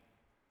like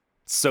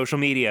social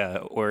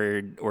media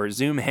or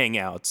Zoom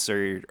hangouts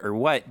or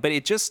what, but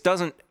it just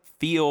doesn't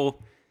feel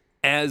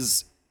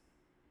as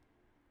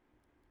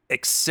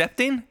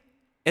accepting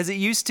as it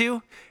used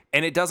to,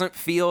 and it doesn't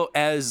feel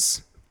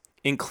as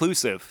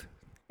inclusive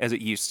as it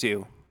used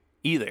to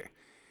either.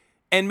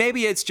 And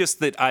maybe it's just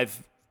that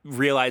I've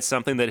realized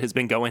something that has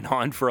been going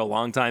on for a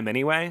long time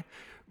anyway,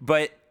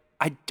 but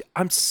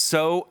I've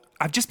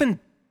just been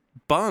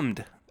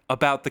bummed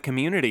about the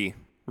community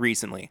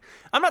recently.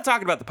 I'm not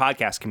talking about the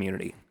podcast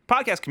community.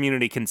 Podcast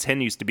community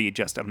continues to be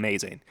just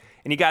amazing,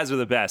 and you guys are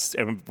the best,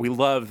 and we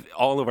love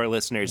all of our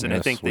listeners, and Yes,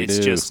 I think we it's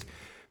do. just,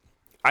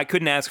 I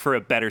couldn't ask for a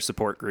better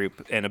support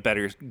group and a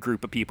better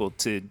group of people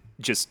to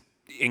just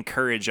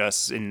encourage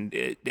us and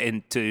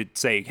to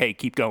say, hey,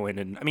 keep going.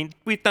 And I mean,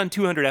 we've done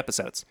 200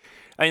 episodes.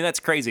 I mean, that's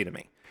crazy to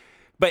me,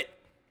 but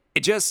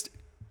it just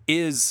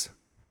is.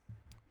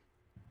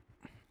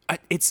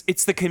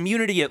 It's the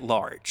community at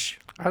large.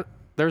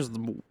 There's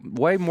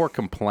way more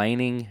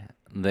complaining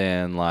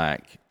than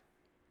like,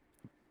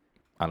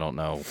 I don't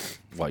know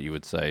what you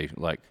would say,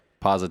 like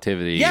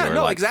positivity. Yeah, or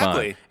no, like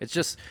exactly. fun. It's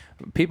just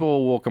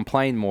people will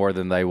complain more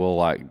than they will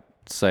like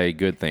say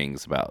good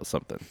things about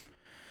something.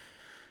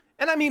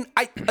 And I mean,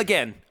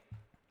 again,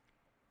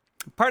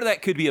 part of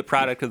that could be a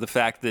product of the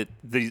fact that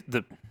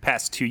the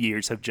past 2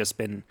 years have just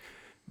been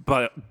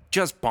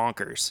just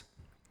bonkers,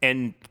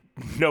 and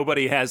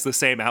nobody has the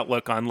same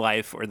outlook on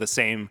life or the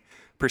same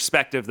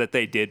perspective that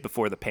they did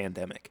before the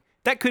pandemic.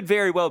 That could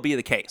very well be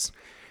the case.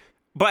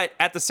 But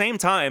at the same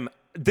time,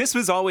 this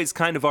was always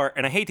kind of our,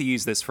 and I hate to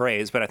use this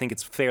phrase, but I think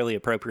it's fairly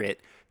appropriate,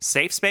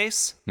 safe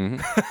space.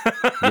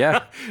 Mm-hmm.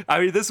 Yeah. I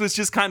mean, this was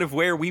just kind of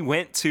where we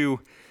went to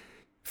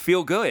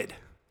feel good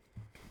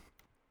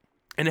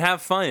and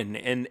have fun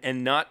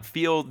and not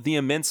feel the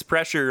immense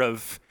pressure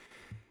of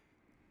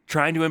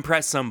trying to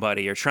impress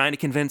somebody or trying to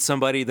convince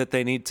somebody that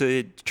they need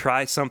to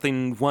try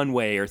something one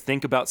way or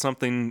think about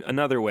something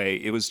another way.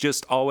 It was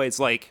just always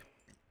like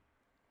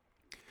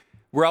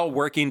we're all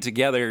working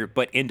together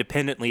but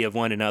independently of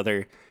one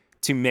another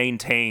to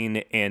maintain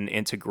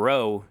and to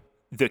grow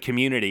the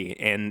community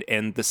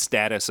and the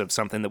status of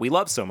something that we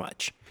love so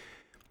much.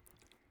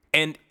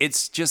 And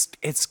it's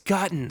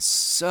gotten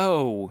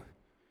so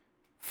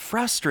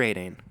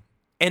frustrating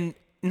and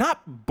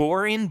not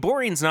boring.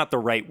 Boring's not the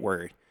right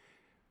word,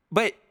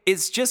 but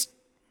it's just,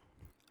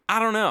 I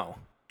don't know.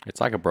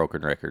 It's like a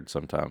broken record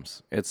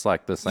sometimes. It's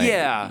like the same.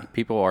 Yeah.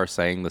 People are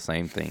saying the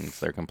same things.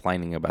 They're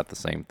complaining about the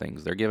same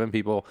things. They're giving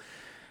people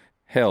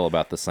hell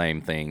about the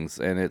same things.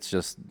 And it's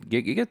just,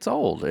 it gets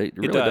old. It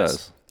really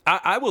does.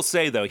 I will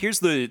say, though, here's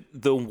the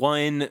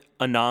one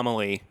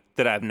anomaly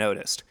that I've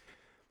noticed.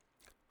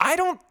 I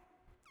don't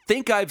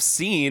think I've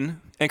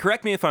seen, and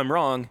correct me if I'm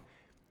wrong,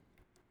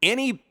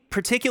 any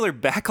particular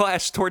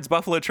backlash towards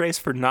Buffalo Trace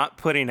for not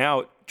putting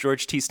out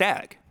George T.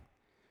 Stagg.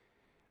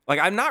 Like,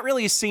 I've not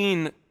really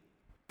seen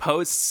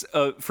posts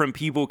from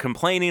people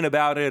complaining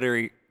about it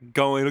or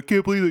going, I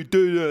can't believe they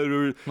did that.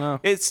 Or No.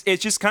 It's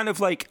just kind of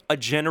like a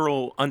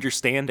general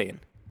understanding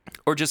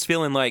or just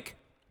feeling like,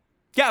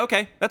 yeah,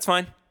 okay, that's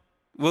fine.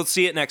 We'll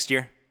see it next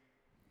year.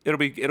 It'll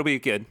be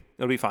good.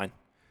 It'll be fine.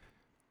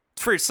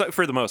 For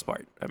the most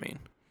part, I mean.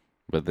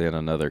 But then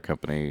another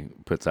company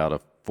puts out a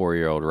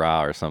 4-year-old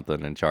rye or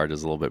something and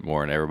charges a little bit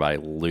more and everybody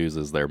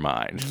loses their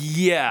mind.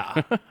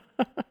 Yeah.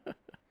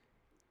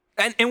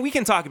 And we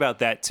can talk about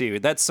that too.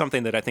 That's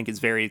something that I think is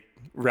very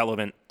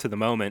relevant to the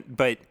moment.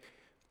 But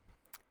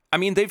I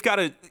mean, they've got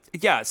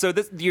so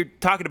you're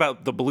talking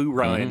about the Blue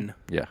Run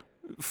Yeah.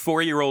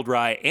 4-year-old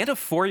rye and a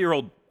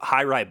 4-year-old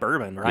high rye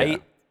bourbon,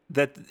 right?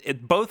 Yeah.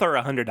 Both are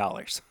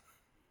 $100.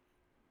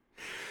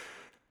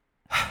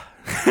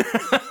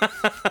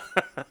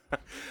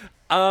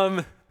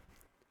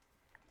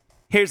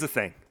 Here's the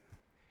thing.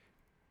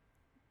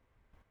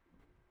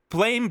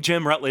 Blame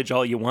Jim Rutledge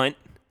all you want.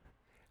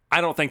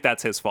 I don't think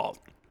that's his fault.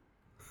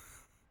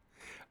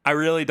 I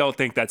really don't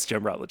think that's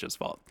Jim Rutledge's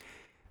fault.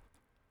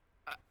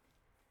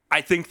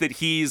 I think that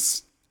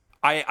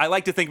I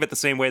like to think of it the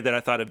same way that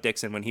I thought of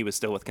Dixon when he was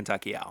still with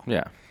Kentucky Owl.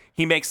 Yeah.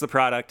 He makes the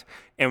product,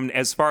 and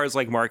as far as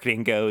like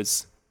marketing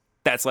goes,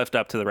 that's left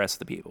up to the rest of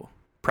the people.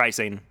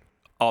 Pricing,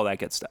 all that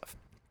good stuff.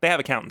 They have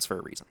accountants for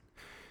a reason.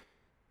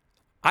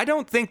 I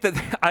don't think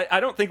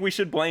we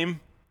should blame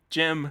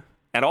Jim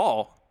at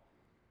all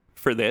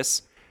for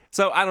this.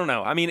 So I don't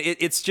know. I mean,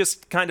 it's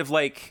just kind of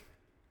like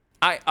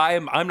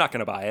I'm not going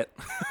to buy it.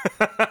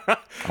 I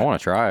want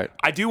to try it.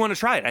 I do want to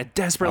try it. I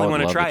desperately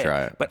want to love try to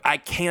try it. But I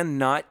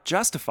cannot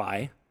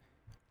justify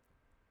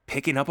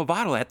picking up a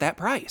bottle at that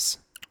price.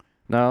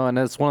 No, and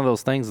it's one of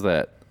those things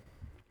that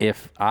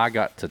if I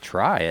got to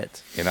try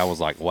it and I was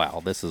like,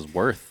 wow, this is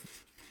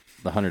worth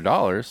the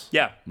 $100,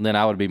 Yeah. then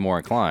I would be more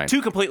inclined.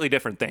 Two completely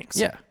different things.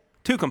 Yeah.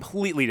 Two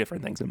completely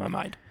different things in my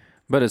mind.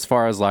 But as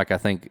far as like, I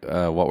think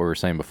what we were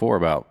saying before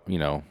about,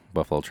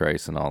 Buffalo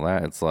Trace and all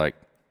that, it's like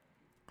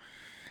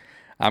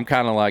I'm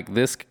kind of like,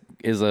 this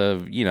is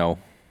a,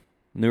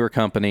 newer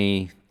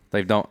company.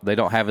 They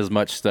don't have as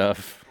much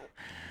stuff,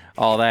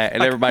 all that,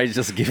 and everybody's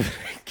just giving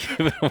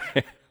it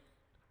away.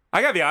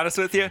 I gotta be honest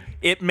with you.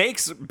 It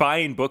makes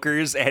buying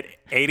Booker's at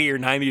 $80 or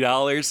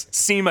 $90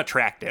 seem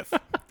attractive.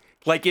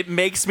 Like, it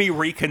makes me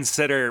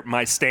reconsider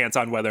my stance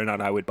on whether or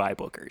not I would buy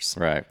Booker's.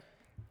 Right.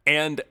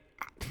 And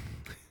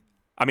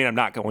I mean, I'm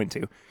not going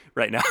to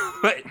right now,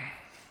 but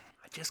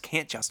I just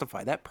can't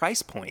justify that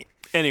price point.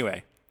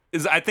 Anyway,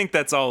 I think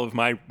that's all of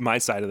my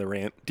side of the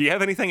rant. Do you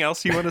have anything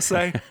else you want to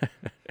say?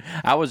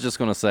 I was just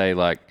going to say,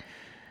 like,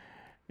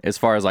 as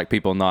far as like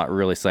people not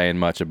really saying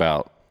much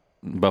about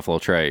Buffalo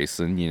Trace,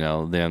 and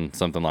then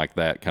something like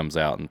that comes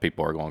out and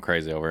people are going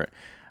crazy over it.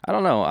 I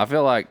don't know. I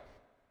feel like,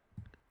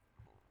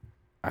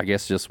 I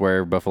guess just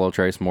where Buffalo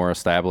Trace more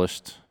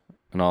established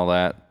and all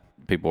that,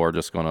 people are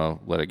just going to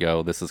let it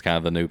go. This is kind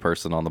of the new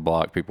person on the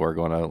block. People are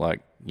going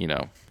to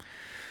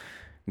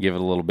give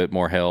it a little bit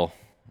more hell,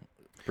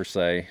 per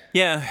se.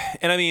 Yeah.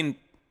 And I mean,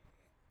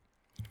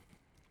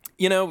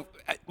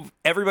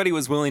 everybody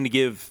was willing to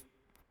give.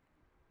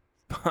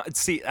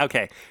 See,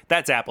 okay,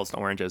 that's apples to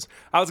oranges.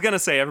 I was going to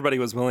say everybody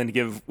was willing to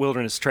give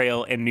Wilderness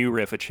Trail and New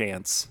Riff a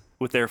chance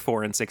with their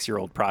 4 and 6 year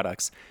old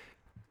products.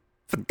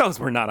 But those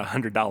were not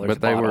 $100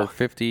 But they were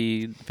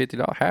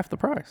 $50, half the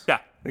price. Yeah,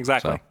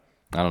 exactly. So,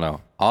 I don't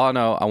know. All I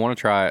know, I want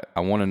to try it.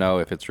 I want to know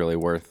if it's really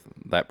worth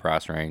that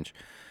price range.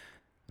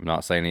 I'm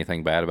not saying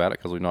anything bad about it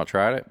because we've not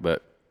tried it,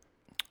 but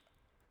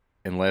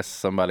unless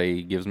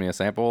somebody gives me a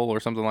sample or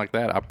something like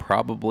that, I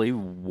probably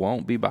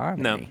won't be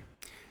buying any.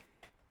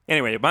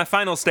 Anyway, my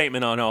final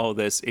statement on all of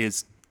this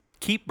is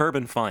keep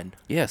bourbon fun.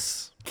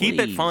 Yes. Keep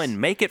it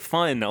fun. Make it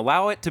fun.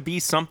 Allow it to be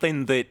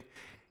something that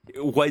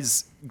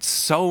was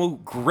so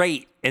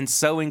great and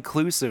so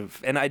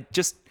inclusive. And I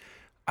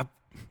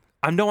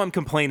know I'm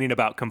complaining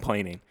about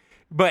complaining,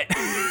 but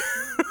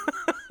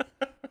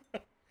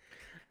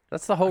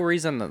that's the whole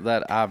reason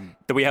that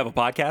do we have a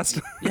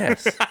podcast?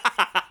 Yes.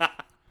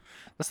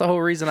 That's the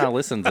whole reason I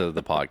listen to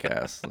the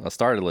podcast. I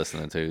started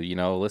listening to,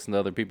 listen to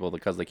other people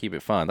because they keep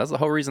it fun. That's the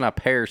whole reason I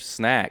pair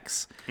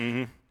snacks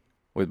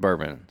with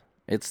bourbon.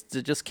 It's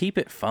to just keep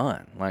it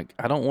fun. Like,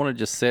 I don't want to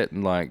just sit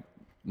and like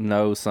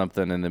know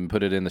something and then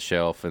put it in the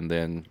shelf and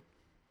then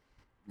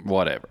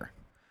whatever.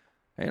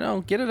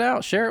 Get it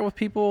out, share it with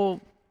people,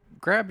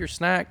 grab your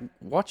snack,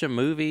 watch a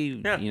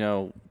movie,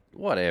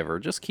 whatever.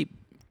 Just keep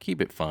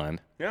it fun.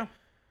 Yeah.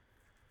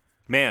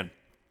 Man.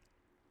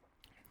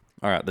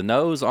 All right, the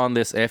nose on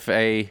this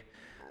FAE03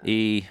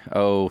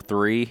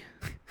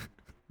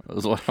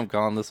 is what I'm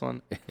calling this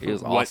one. It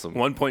is awesome.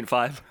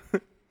 1.5?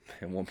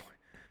 And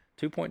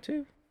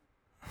 2.2?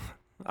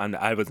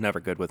 I was never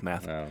good with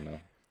math. I don't know.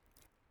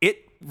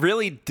 It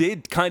really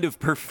did kind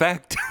of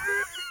perfect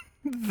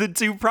the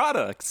two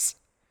products.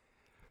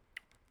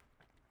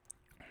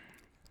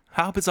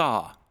 How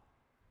bizarre.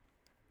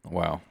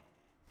 Wow.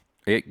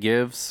 It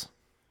gives...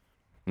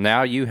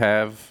 Now you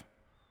have...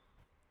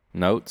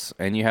 notes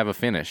and you have a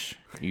finish.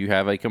 You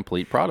have a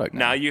complete product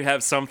now you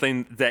have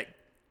something that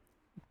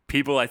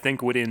people I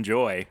think would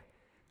enjoy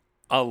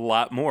a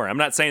lot more. I'm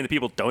not saying that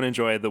people don't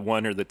enjoy the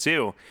 1 or the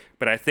 2,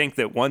 but I think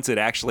that once it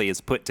actually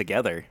is put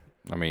together,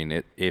 I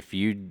mean, if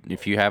you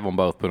have them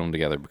both, put them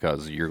together,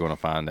 because you're going to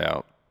find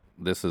out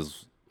this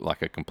is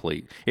like a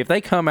complete. If they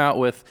come out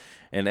with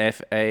an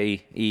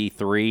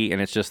FAE3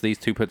 and it's just these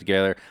two put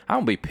together, I'm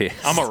gonna be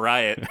pissed. I'm a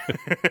riot.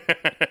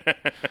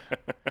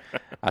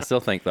 I still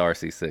think the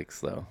RC6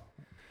 though.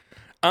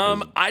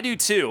 I do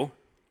too.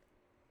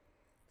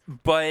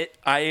 But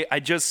I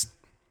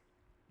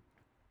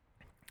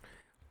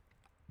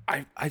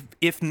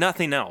if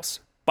nothing else,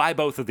 buy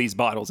both of these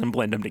bottles and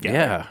blend them together.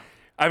 Yeah.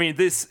 I mean,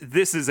 this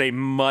is a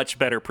much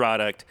better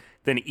product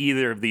than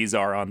either of these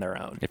are on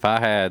their own. If I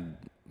had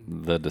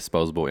the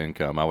disposable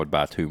income, I would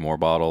buy 2 more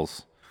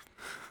bottles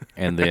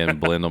and then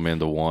blend them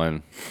into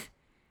one.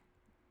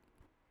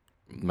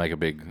 Make a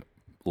big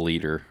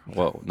liter.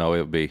 Well, no, it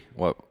would be,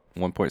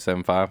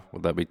 1.75?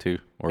 Would that be 2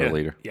 or a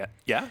liter? Yeah,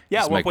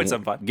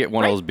 1.75. Get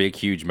one of those big,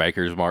 huge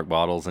Maker's Mark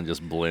bottles and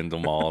just blend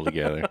them all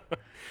together.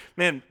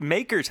 Man,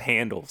 Maker's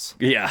handles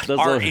those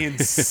are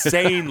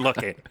insane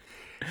looking.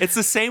 It's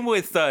the same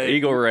with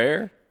Eagle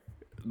Rare.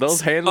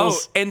 Those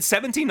handles. Oh, and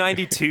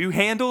 1792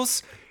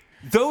 handles.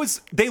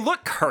 Those, they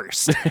look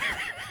cursed.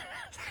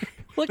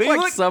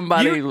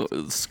 Somebody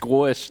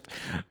squished,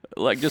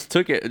 just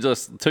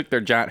took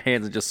their giant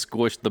hands and just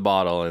squished the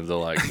bottle into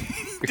like.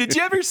 Did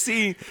you ever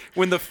see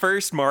when the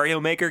first Mario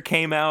Maker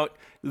came out,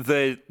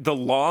 the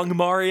long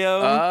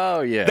Mario?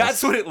 Oh yeah,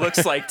 that's what it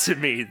looks like to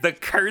me. The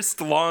cursed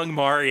long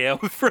Mario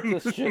from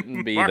it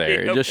shouldn't be Mario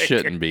there. It just Maker.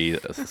 shouldn't be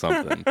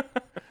something.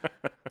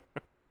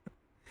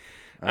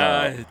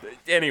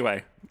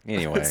 Anyway,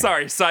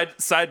 sorry,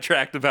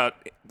 sidetracked about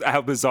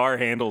how bizarre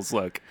handles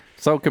look.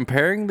 So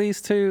comparing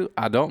these two,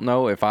 I don't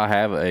know if I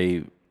have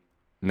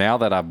now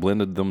that I've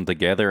blended them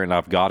together and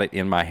I've got it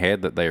in my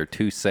head that they are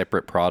 2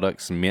 separate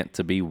products meant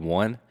to be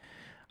one.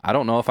 I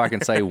don't know if I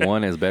can say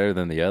one is better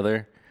than the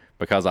other,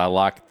 because I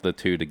like the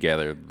two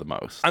together the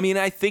most. I mean,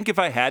 I think if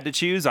I had to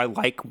choose, I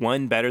like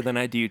one better than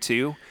I do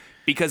two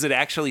because it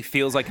actually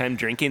feels like I'm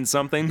drinking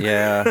something.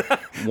 Yeah,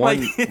 one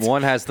Like, it's-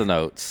 one has the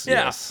notes.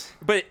 Yeah. Yes.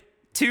 But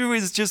two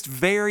is just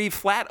very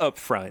flat up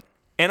front.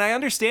 And I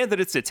understand that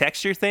it's a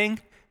texture thing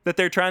that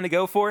they're trying to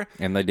go for,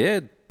 And they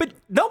did but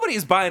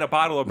nobody's buying a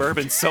bottle of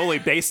bourbon solely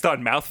based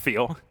on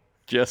mouthfeel.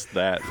 just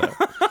that.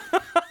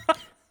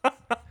 Though.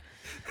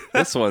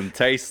 This one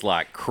tastes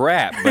like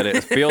crap, but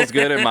it feels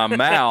good in my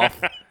mouth.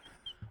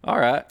 All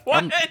right,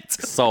 I'm What?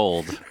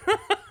 sold.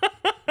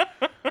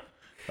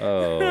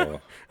 Oh.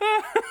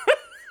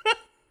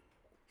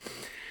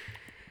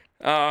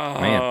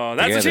 Man, Oh,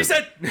 that's what she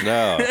said.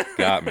 No,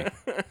 got me.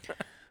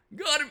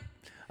 Got him.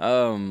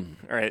 Um,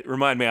 All right,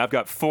 remind me, I've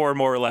got 4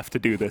 more left to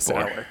do this 4.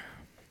 hour.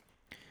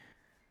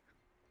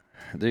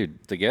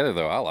 dude, together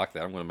though, I like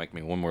that. I'm gonna make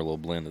me one more little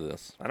blend of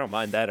this. I don't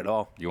mind that at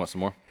all. You want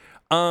some more?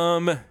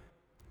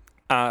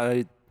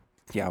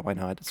 Yeah, why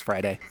not? It's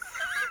Friday.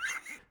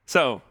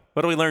 So,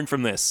 what do we learn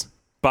from this?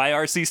 Buy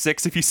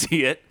RC6 if you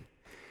see it.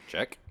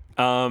 Check.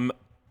 I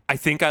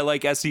think I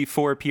like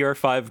SE4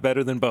 PR5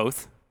 better than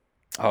both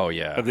Oh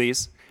yeah. of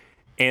these.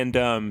 And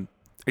are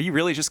you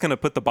really just going to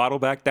put the bottle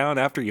back down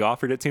after you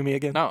offered it to me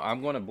again? No,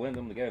 I'm gonna blend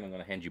them together. And I'm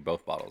gonna hand you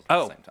both bottles at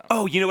the same time.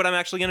 Oh, you know what I'm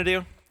actually going to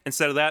do?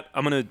 Instead of that,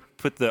 I'm going to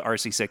put the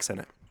RC6 in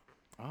it.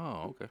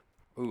 Oh, okay.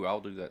 Ooh, I'll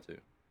do that too.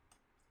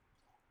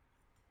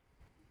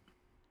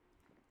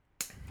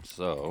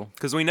 So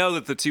Because we know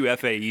that the 2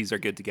 FAEs are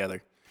good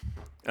together.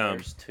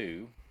 there's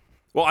 2.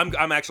 Well,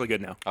 I'm actually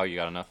good now. Oh, you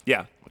got enough?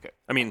 Yeah. Okay.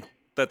 I mean,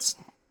 that's...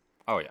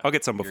 Oh yeah. I'll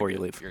get some before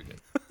You're you good. leave. You're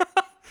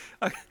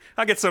good.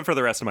 I'll get some for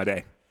the rest of my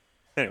day.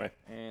 Anyway.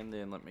 And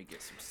then let me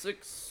get some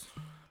 6.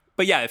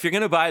 But yeah, if you're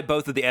going to buy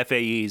both of the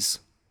FAEs,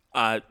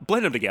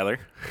 blend them together.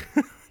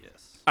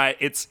 Yes.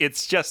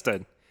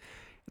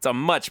 It's a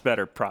much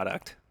better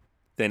product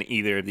than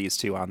either of these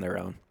two on their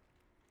own.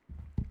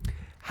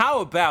 How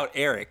about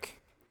Eric?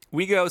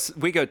 We go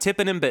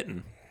tipping and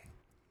bitten.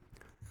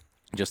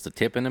 Just a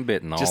tipping and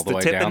bitten all Just the a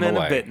way tipping down the and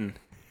way. a bitten.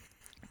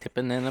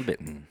 Tipping and a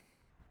bitten.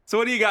 So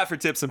what do you got for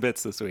tips and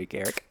bits this week,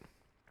 Eric?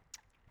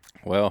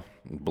 Well,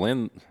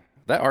 blend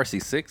that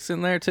RC6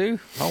 in there too.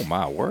 Oh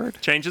my word.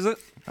 Changes it?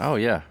 Oh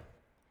yeah.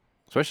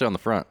 Especially on the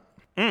front.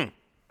 I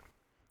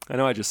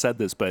know I just said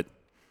this, but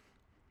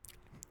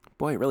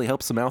boy, it really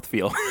helps the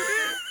mouthfeel.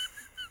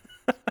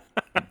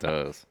 It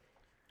does.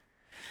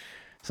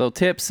 So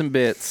tips and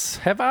bits.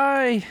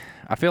 I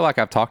feel like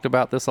I've talked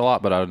about this a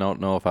lot, but I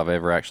don't know if I've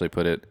ever actually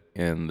put it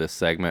in this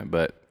segment.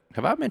 But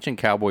have I mentioned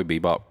Cowboy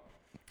Bebop?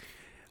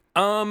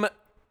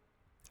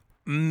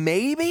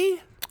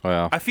 Maybe?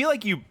 Well, I feel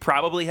like you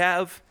probably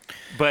have,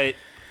 but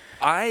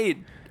I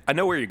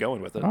know where you're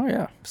going with it. oh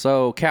yeah.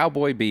 So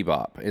Cowboy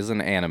Bebop is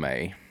an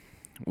anime,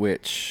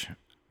 which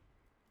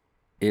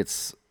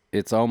it's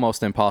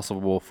almost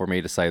impossible for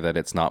me to say that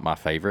it's not my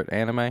favorite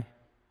anime.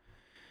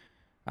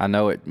 I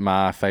know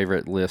my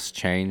favorite lists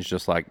change,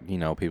 just like,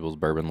 people's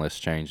bourbon lists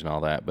change and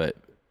all that, but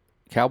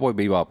Cowboy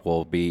Bebop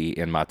will be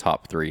in my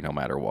top 3 no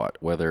matter what.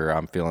 Whether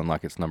I'm feeling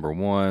like it's number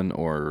 1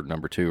 or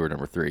number 2 or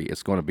number 3,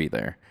 it's going to be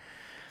there.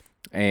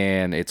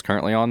 And it's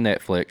currently on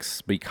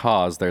Netflix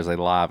because there's a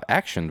live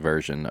action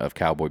version of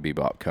Cowboy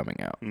Bebop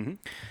coming out. Mm-hmm.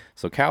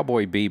 So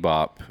Cowboy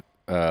Bebop,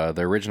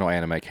 the original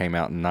anime came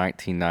out in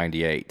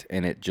 1998,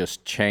 and it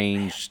just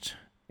changed.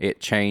 It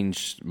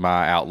changed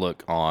my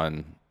outlook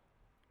on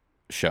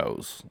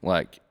shows.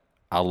 Like,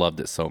 I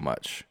loved it so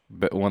much.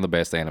 But one of the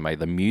best anime.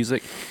 The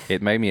music,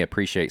 it made me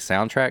appreciate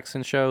soundtracks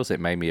in shows. It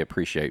made me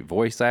appreciate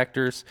voice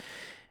actors,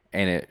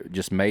 and it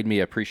just made me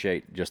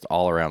appreciate just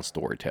all around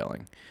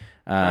storytelling.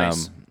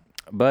 Nice.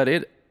 But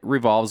it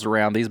revolves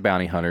around these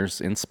bounty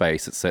hunters in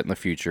space. It's set in the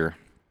future,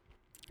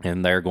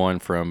 and they're going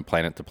from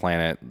planet to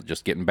planet,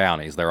 just getting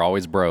bounties. They're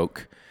always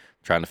broke,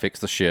 trying to fix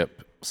the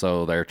ship,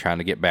 so they're trying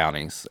to get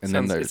bounties. And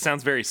then It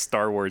sounds very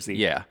Star Warsy.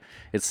 yeah,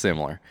 it's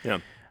similar. Yeah.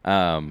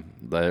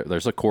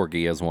 There's a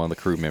corgi as one of the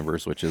crew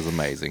members, which is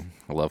amazing.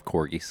 I love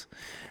corgis.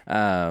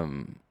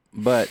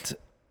 But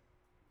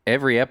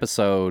every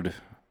episode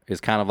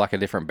is kind of like a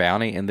different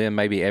bounty, and then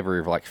maybe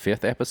every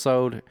 5th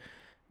episode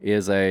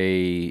is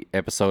a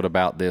episode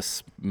about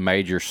this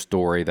major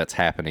story that's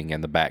happening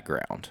in the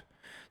background.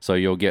 So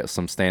you'll get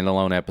some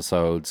standalone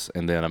episodes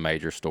and then a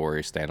major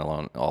story,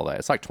 standalone, all that.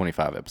 It's like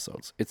 25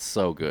 episodes. It's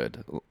so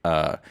good.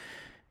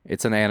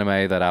 It's an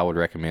anime that I would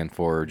recommend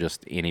for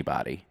just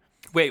anybody.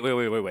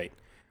 Wait.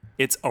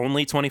 It's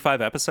only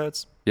 25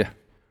 episodes? Yeah.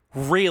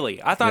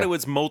 Really? I thought it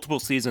was multiple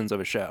seasons of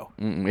a show.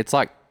 It's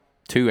like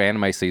 2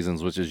 anime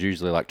seasons, which is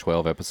usually like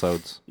 12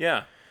 episodes.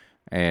 Yeah.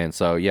 And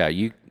so, yeah,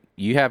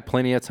 you have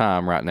plenty of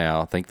time right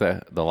now. I think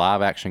the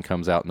live action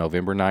comes out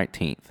November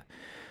 19th.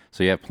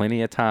 So you have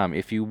plenty of time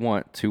if you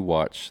want to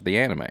watch the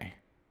anime.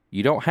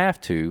 You don't have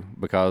to,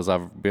 because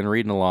I've been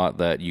reading a lot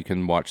that you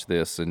can watch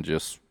this and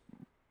just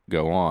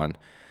go on.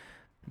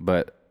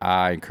 But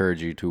I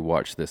encourage you to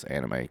watch this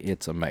anime.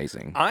 It's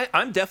amazing.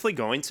 I'm definitely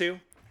going to.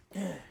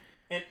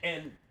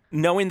 And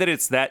knowing that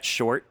it's that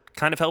short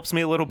kind of helps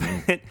me a little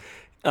bit.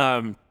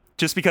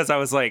 just because I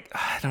was like,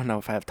 I don't know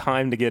if I have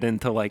time to get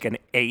into like an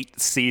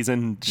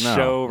 8-season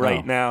show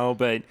right now,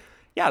 but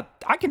yeah,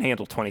 I can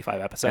handle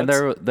 25 episodes.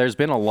 And there's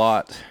been a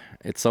lot.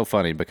 It's so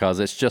funny because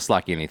it's just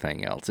like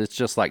anything else. It's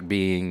just like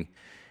being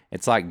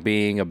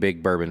a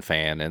big bourbon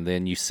fan, and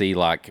then you see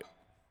like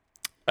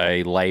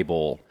a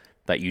label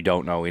that you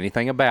don't know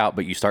anything about,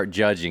 but you start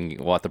judging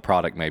what the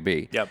product may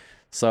be. Yep.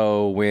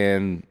 So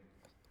when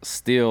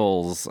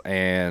stills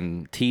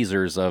and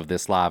teasers of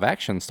this live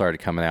action started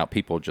coming out,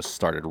 people just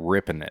started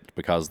ripping it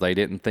because they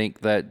didn't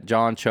think that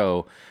John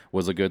Cho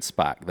was a good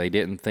Spock. They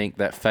didn't think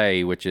that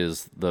Faye, which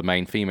is the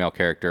main female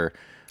character,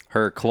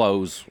 her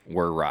clothes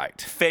were right.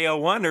 Faye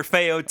 1 or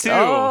Faye 2?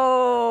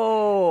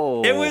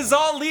 Oh! It was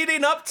all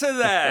leading up to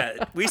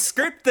that. We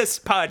script this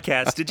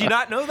podcast. Did you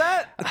not know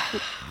that?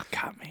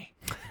 Got me.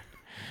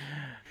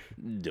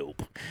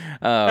 Dope.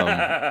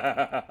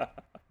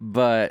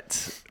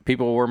 But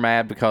people were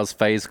mad because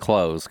Faye's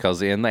clothes,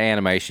 because in the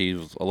anime she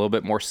was a little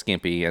bit more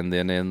skimpy, and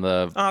then in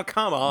the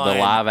come on,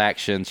 the live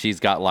action she's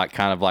got like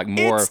kind of like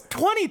more. It's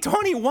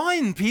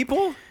 2021,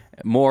 people.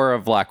 More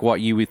of like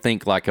what you would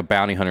think like a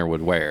bounty hunter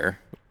would wear,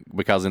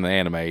 because in the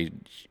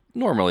anime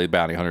normally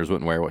bounty hunters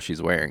wouldn't wear what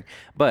she's wearing.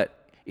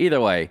 But either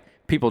way,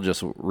 people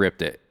just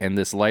ripped it, and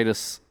this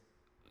latest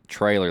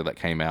trailer that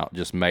came out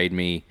just made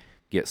me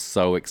get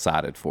so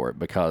excited for it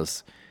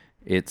because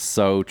it's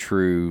so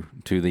true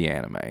to the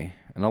anime.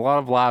 And a lot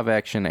of live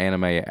action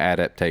anime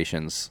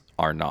adaptations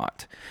are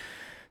not.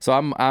 So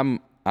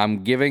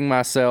I'm giving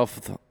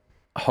myself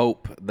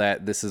hope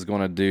that this is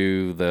going to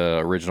do the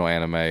original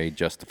anime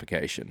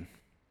justification.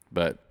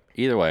 But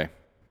either way,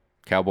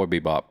 Cowboy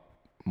Bebop,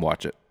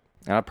 watch it.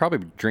 And I'd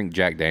probably drink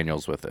Jack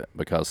Daniels with it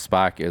because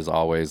Spike is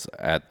always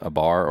at a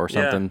bar or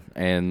something.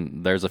 Yeah.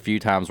 And there's a few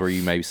times where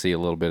you may see a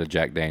little bit of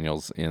Jack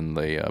Daniels in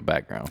the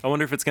background. I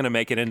wonder if it's going to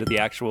make it into the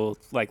actual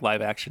like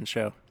live action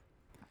show.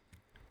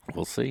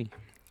 We'll see.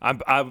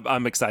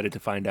 I'm excited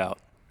to find out.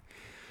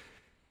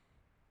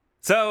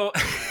 So,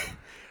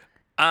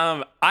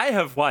 I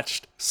have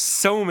watched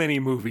so many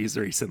movies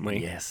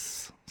recently.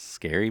 Yes,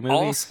 scary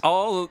movies.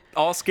 All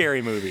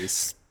scary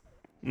movies.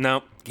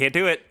 No, can't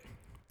do it.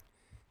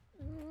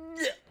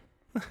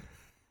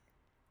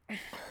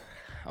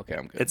 Okay,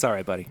 I'm good. It's all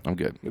right, buddy. I'm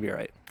good. You'll be all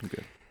right. I'm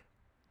good.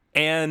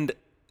 And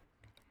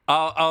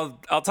I'll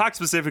talk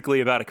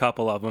specifically about a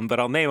couple of them, but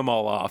I'll name them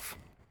all off.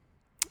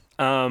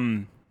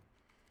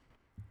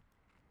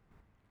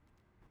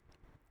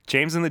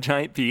 James and the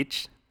Giant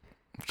Peach,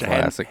 which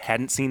Classic. I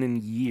hadn't seen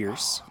in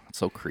years. It's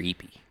so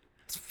creepy.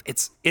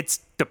 It's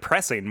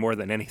depressing more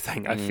than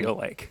anything, I feel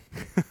like.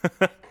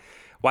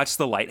 Watch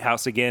The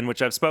Lighthouse again,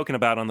 which I've spoken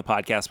about on the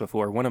podcast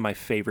before. One of my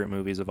favorite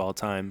movies of all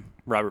time.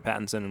 Robert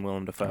Pattinson and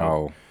Willem Dafoe.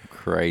 Oh,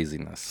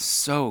 craziness.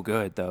 So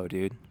good, though,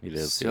 dude. It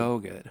is. So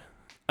good.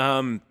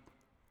 I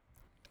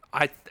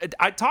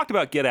talked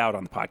about Get Out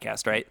on the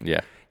podcast, right?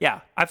 Yeah. Yeah.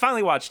 I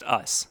finally watched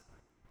Us.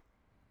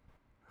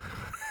 I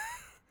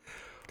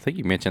think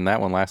you mentioned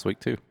that one last week,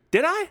 too.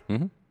 Did I?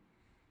 Mm-hmm.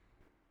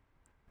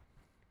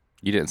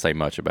 You didn't say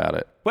much about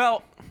it.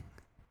 Well,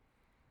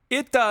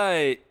 it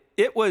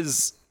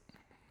was...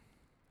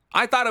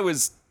 I thought it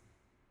was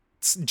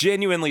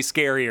genuinely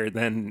scarier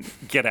than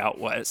Get Out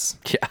was.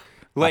 Yeah,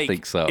 I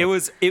think so.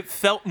 It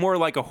felt more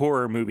like a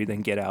horror movie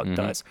than Get Out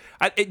does.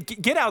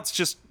 Get Out's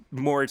just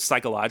more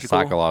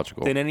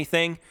psychological than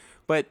anything.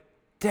 But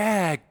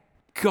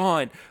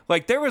daggone,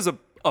 like there was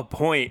a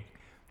point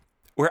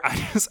where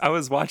I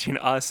was watching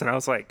Us and I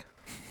was like,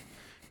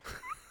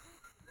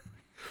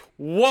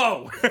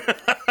 whoa,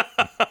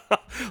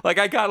 like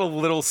I got a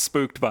little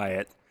spooked by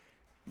it,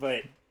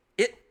 but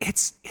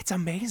it's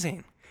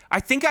amazing. I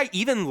think I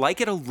even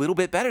like it a little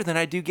bit better than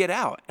I do Get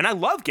Out. And I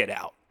love Get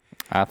Out.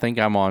 I think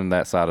I'm on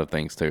that side of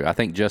things too. I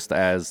think just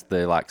as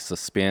the like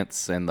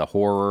suspense and the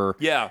horror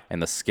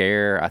and the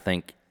scare, I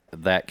think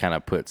that kind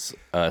of puts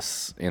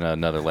Us in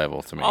another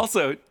level to me.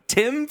 Also,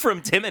 Tim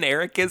from Tim and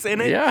Eric is in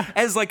it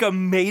as like a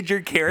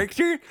major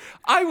character.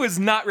 I was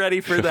not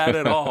ready for that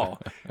at all.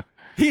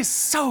 He's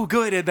so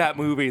good in that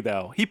movie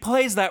though. He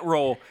plays that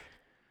role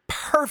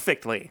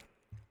perfectly.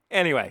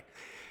 Anyway.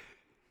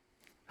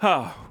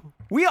 Oh,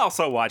 we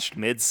also watched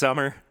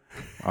Midsommar.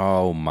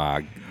 Oh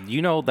my!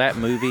 You know that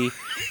movie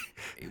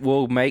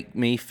will make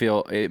me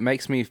feel. It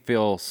makes me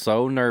feel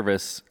so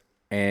nervous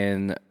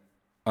and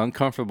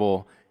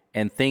uncomfortable,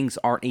 and things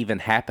aren't even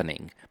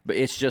happening. But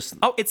it's just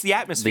it's the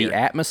atmosphere. The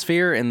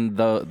atmosphere and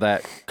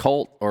that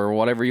cult or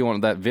whatever you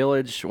want, that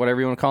village, whatever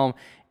you want to call them.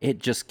 It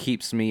just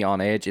keeps me on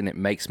edge, and it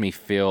makes me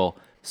feel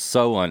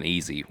so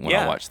uneasy when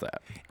I watch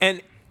that.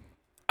 And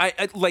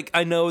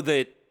I know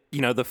that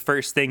the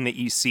first thing that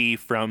you see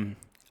from.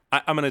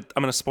 I'm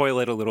gonna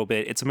spoil it a little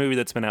bit. It's a movie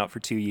that's been out for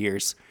 2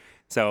 years.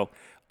 So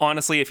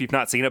honestly, if you've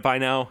not seen it by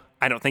now,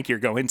 I don't think you're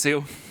going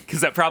to,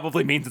 because that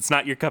probably means it's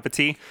not your cup of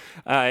tea.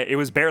 It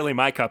was barely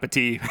my cup of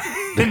tea,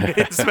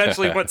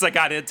 especially once I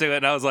got into it.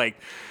 And I was like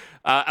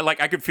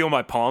I could feel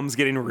my palms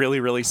getting really,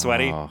 really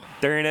sweaty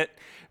during it.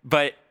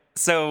 But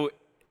so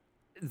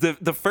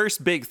the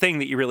first big thing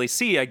that you really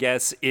see, I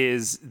guess,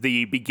 is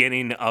the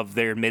beginning of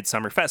their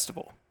Midsummer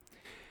Festival.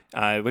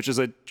 which is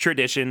a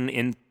tradition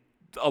in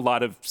a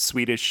lot of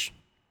Swedish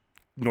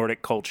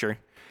Nordic culture.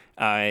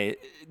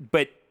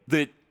 But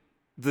the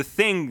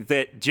thing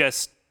that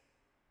just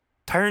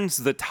turns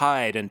the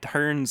tide and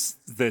turns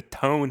the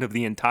tone of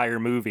the entire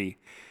movie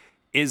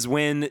is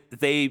when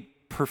they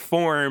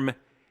perform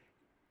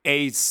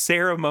a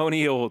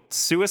ceremonial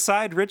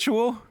suicide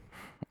ritual.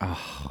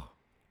 Oh.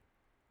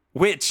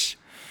 Which...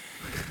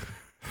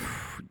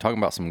 Talking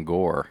about some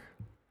gore.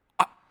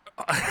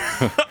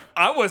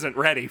 I wasn't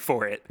ready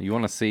for it. You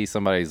want to see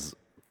somebody's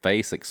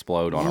face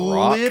explode on a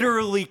rock?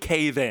 Literally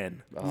cave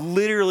in.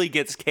 Literally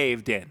gets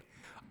caved in.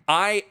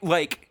 I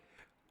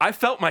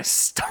felt my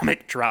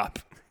stomach drop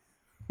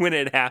when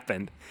it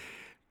happened.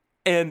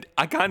 And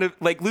I kind of,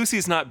 like,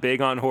 Lucy's not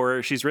big on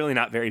horror. She's really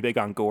not very big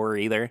on gore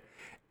either.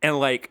 And,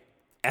 like,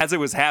 as it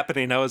was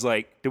happening, I was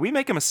like, did we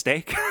make a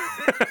mistake?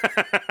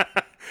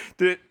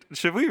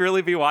 Should we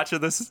really be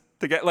watching this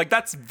together? Like,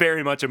 that's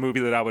very much a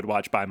movie that I would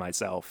watch by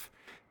myself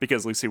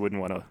because Lucy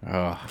wouldn't want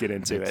to get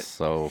into it.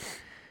 So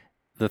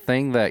the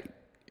thing that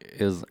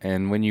is,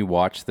 and when you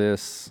watch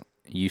this,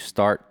 you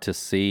start to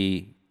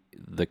see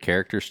the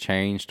characters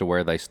change to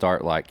where they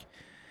start, like,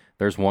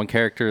 there's one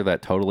character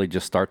that totally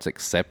just starts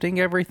accepting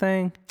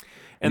everything.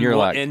 And you're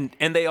like,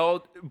 and they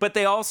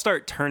all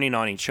start turning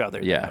on each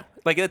other. Yeah. Though.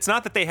 Like, it's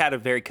not that they had a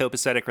very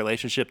copacetic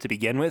relationship to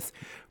begin with,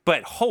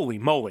 but holy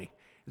moly,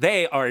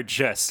 they are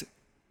just,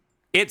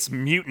 it's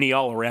mutiny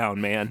all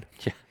around, man.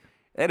 Yeah.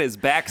 That is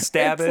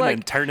backstabbing like,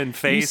 and turning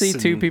face. You see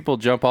two people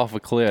jump off a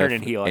cliff.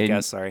 Turning heel, I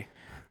guess, sorry.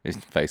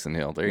 Face and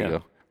heel. There you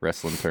go.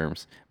 Wrestling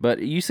terms. But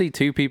you see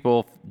two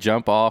people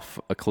jump off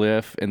a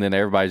cliff, and then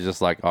everybody's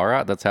just like, all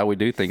right, that's how we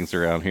do things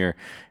around here.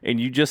 And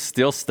you just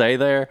still stay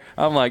there.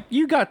 I'm like,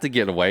 you got to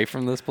get away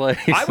from this place.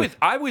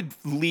 I would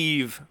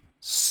leave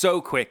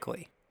so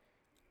quickly.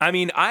 I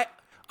mean, I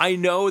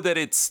know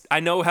that I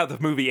know how the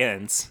movie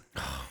ends.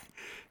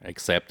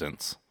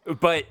 Acceptance.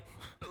 But,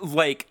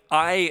 like,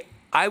 I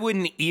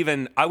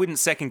wouldn't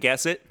second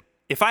guess it.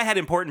 If I had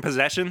important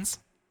possessions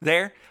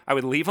there, I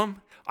would leave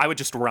them. I would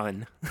just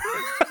run.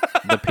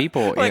 The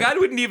people... Like, I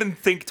wouldn't even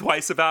think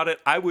twice about it.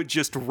 I would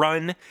just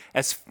run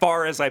as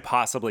far as I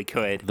possibly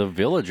could. The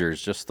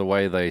villagers, just the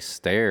way they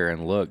stare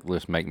and look,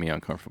 just make me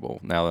uncomfortable.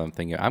 Now that I'm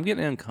thinking... I'm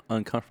getting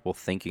uncomfortable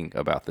thinking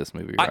about this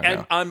movie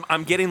now.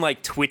 I'm getting,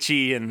 like,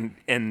 twitchy and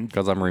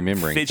because I'm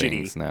remembering fidgety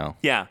things now.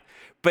 Yeah.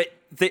 But...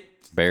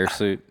 Bear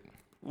suit.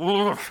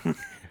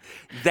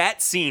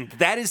 That scene,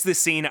 that is the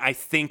scene I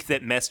think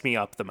that messed me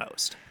up the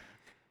most.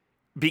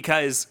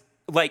 Because,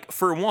 like,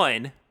 for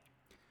one...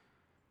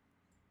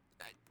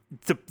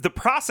 The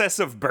process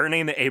of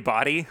burning a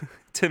body,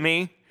 to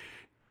me,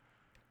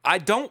 I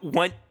don't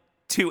want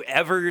to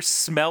ever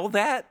smell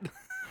that.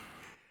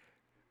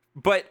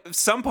 But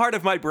some part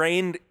of my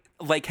brain,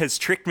 like, has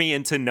tricked me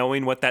into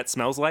knowing what that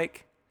smells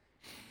like.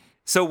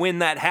 So when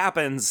that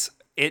happens,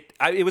 it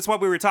was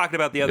what we were talking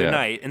about the other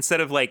night. Instead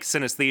of, like,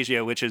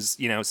 synesthesia, which is,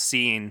 you know,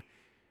 seeing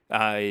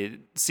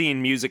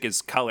music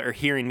as color, or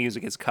hearing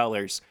music as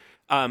colors.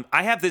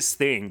 I have this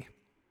thing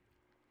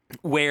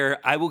where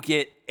I will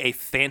get a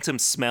phantom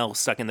smell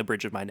stuck in the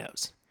bridge of my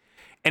nose.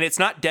 And it's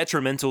not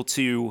detrimental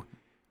to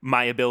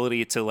my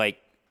ability to, like,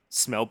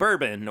 smell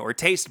bourbon or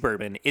taste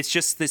bourbon. It's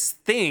just this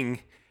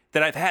thing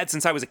that I've had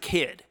since I was a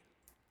kid.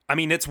 I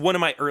mean, it's one of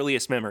my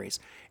earliest memories.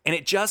 And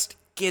it just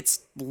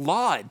gets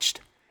lodged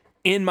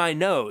in my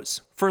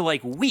nose for,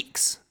 like,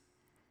 weeks.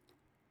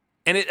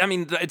 And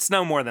it's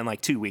no more than,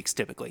 like, 2 weeks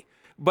typically.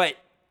 But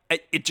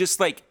it just,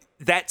 like,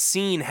 that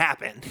scene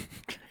happened.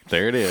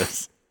 There it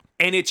is.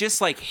 And it just,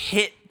 like,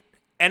 hit.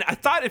 And I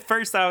thought at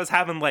first I was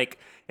having, like,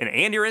 an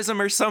aneurysm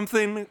or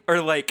something.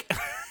 Or, like,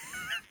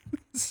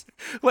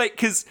 like,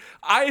 because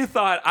I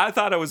thought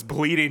I was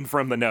bleeding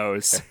from the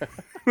nose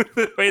with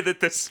the way that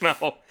this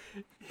smell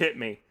hit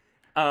me.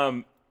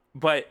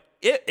 But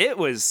it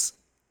was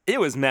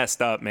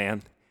messed up,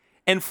 man.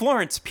 And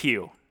Florence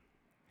Pugh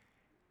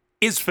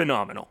is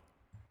phenomenal.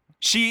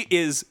 She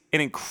is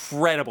an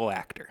incredible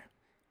actor.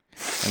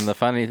 And the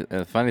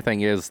funny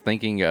thing is,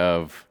 thinking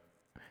of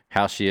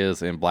how she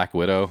is in Black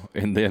Widow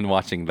and then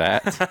watching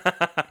that,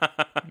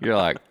 you're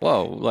like,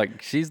 whoa,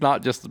 like, she's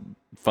not just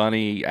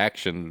funny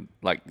action.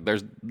 Like,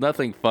 there's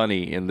nothing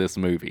funny in this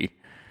movie.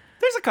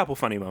 There's a couple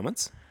funny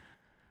moments.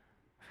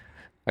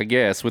 I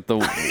guess with the...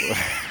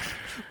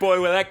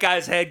 Boy, when that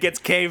guy's head gets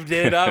caved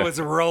in, I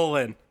was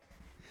rolling.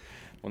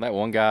 When that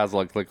one guy's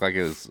like looked like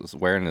he was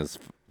wearing his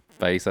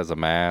face as a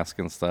mask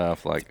and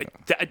stuff, like...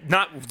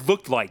 Not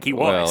looked like he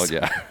was.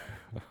 Well, yeah.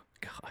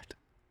 God.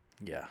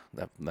 Yeah,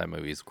 that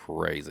movie's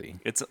crazy.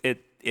 It's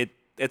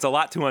a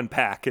lot to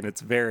unpack, and it's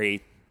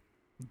very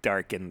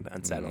dark and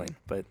unsettling.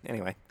 But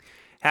anyway,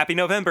 happy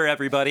November,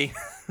 everybody.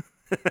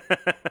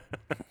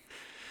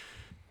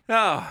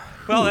 Oh,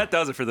 well, that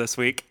does it for this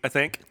week, I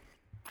think.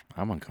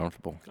 I'm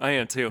uncomfortable. I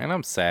am too. And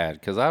I'm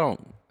sad because I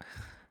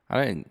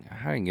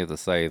didn't get to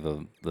say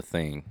the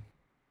thing.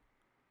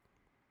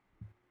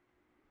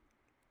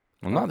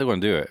 I'm not going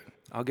to do it.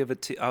 I'll give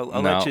it to.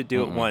 I'll let you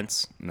do it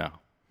once. No.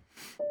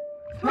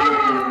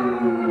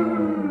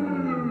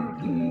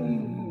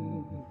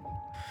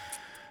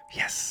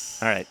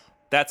 All right.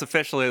 That's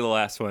officially the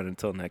last one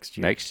until next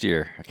year. Next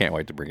year. I can't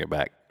wait to bring it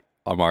back.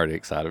 I'm already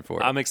excited for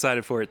it. I'm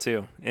excited for it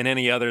too. And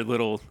any other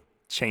little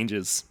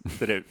changes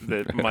that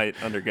it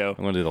might undergo.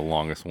 I'm going to do the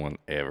longest one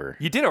ever.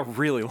 You did a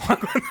really long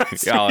one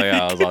last Oh, week.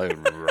 yeah. I was like,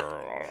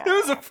 It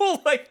was a full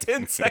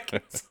 10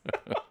 seconds.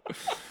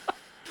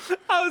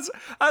 I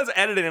was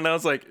editing and I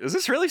was like, is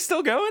this really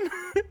still going?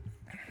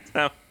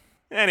 So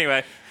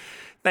anyway,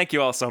 thank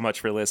you all so much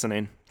for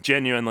listening.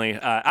 Genuinely,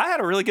 I had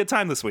a really good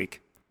time this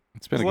week.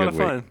 it's been It a was good a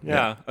lot of week. fun.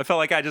 Yeah. I felt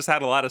like I just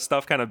had a lot of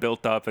stuff kind of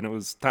built up and it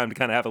was time to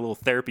kind of have a little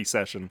therapy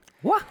session.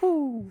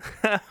 Wahoo!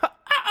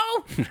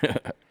 Uh-oh.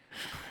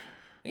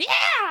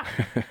 Yeah.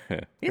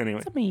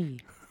 Anyway. It's me,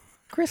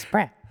 Chris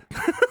Pratt.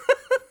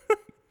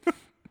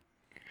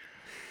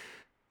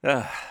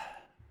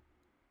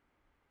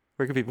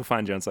 Where can people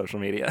find you on social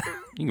media?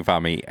 You can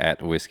find me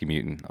at Whiskey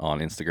Mutant on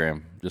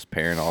Instagram. Just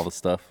pairing all the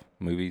stuff,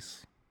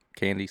 movies,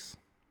 candies,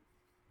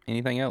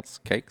 anything else,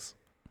 cakes.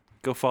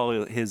 Go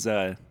follow his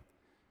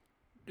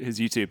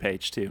YouTube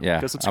page too.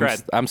 Yeah, Go subscribe.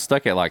 I'm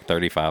stuck at like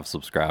 35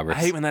 subscribers. I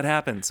hate when that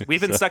happens. We've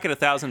been stuck at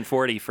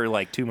 1,040 for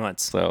like 2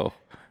 months. So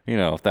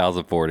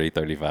 1,040,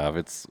 35.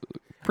 It's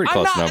a pretty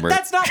close number.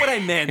 That's not what I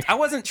meant. I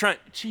wasn't trying.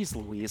 Jeez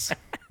Louise.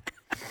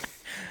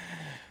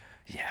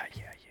 Yeah.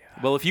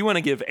 Well, if you want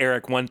to give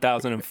Eric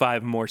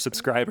 1,005 more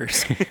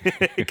subscribers,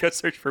 go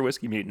search for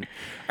Whiskey Mutant.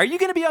 Are you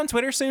going to be on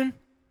Twitter soon?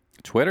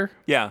 Twitter?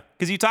 Yeah,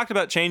 because you talked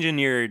about changing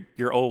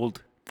your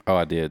old Oh,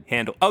 I did.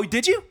 handle. Oh,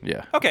 did you?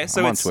 Yeah. Okay, so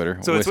I'm on it's Twitter.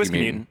 So it's Whiskey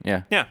Mutant.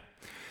 Yeah. Yeah.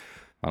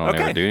 I don't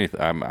Okay. ever do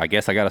anything. I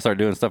guess I got to start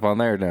doing stuff on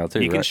there now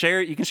too. You can right?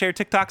 share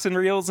TikToks and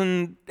Reels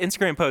and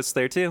Instagram posts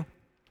there too.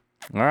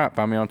 All right,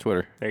 find me on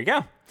Twitter. There you go.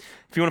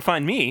 If you want to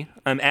find me,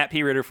 I'm at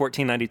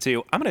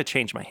pritter1492. I'm going to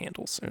change my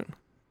handle soon,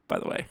 by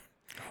the way.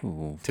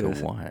 Ooh, To-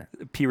 to what?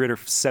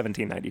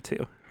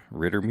 pritter1792.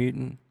 Ritter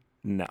Mutant?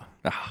 No.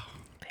 Oh,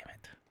 damn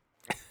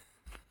it.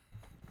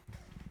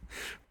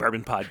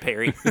 Bourbon Pod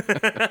Perry.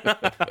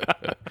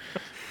 But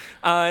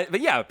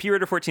yeah,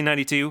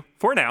 pritter1492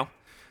 for now.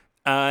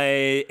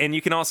 And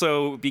you can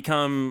also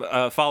become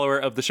a follower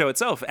of the show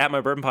itself at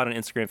My Bourbon Pod on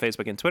Instagram,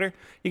 Facebook, and Twitter.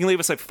 You can leave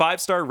us a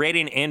 5-star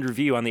rating and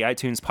review on the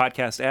iTunes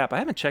podcast app. I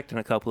haven't checked in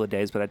a couple of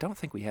days, but I don't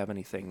think we have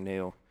anything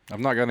new I've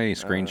not got any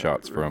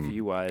screenshots from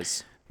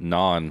review-wise.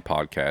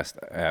 non-podcast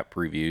app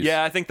reviews.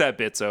 Yeah, I think that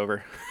bit's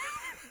over.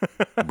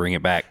 Bring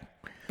it back.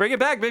 Bring it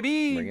back,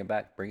 baby. Bring it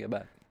back. Bring it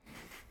back.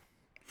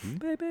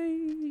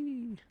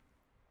 Baby.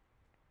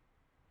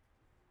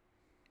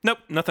 Nope,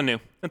 nothing new.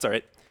 That's all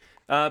right.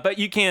 But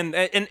you can,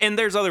 and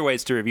there's other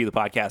ways to review the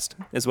podcast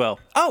as well.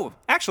 Oh,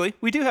 actually,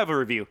 we do have a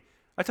review.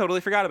 I totally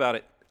forgot about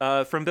it.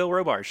 From Bill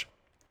Robarge.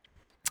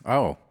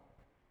 Oh.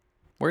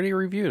 Where do you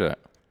review that?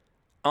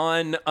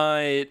 On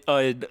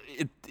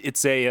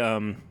it's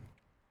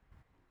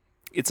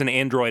an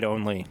Android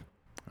only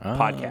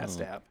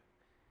podcast app.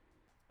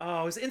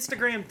 Oh, is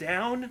Instagram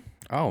down?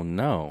 Oh,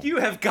 no. You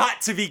have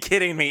got to be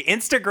kidding me.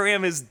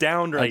 Instagram is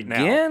down right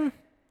now. Again?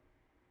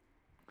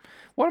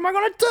 What am I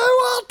going to do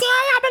all day?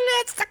 I'm an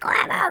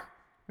Instagrammer.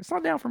 It's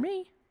not down for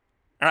me.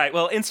 All right,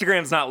 well,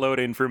 Instagram's not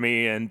loading for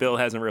me, and Bill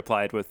hasn't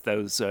replied with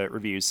those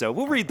reviews, so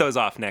we'll read those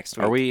off next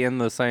week. Are we in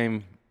the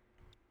same...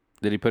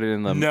 Did he put it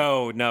in the...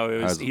 No,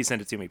 it was, he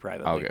sent it to me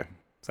privately. Okay.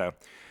 So,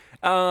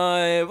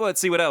 let's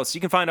see what else.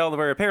 You can find all of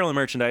our apparel and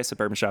merchandise at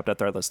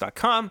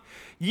bourbonshop.threadless.com.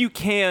 You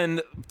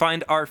can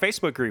find our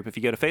Facebook group if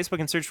you go to Facebook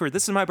and search for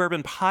This Is My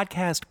Bourbon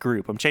Podcast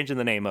Group. I'm changing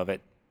the name of it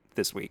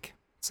this week.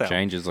 So,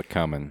 Changes are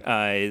coming.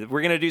 we're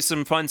going to do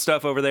some fun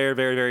stuff over there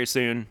very, very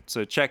soon.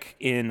 So check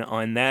in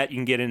on that. You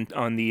can get in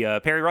on the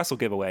Perry Russell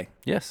giveaway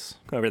Yes.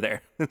 over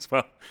there as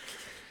well.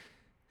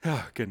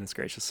 Oh, goodness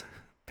gracious.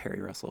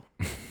 Perry Russell.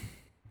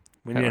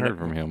 We Haven't need heard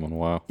from him in a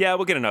while. Yeah,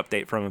 we'll get an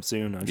update from him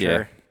soon, I'm Yeah.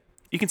 sure.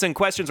 You can send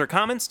questions or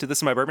comments to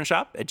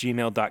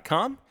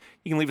thisismybourbonshop@gmail.com.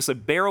 You can leave us a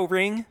barrel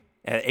ring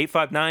at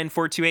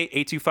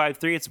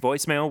 859-428-8253. It's a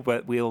voicemail,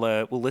 but we'll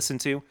listen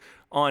to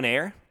on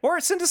air. Or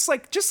send us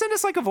like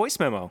a voice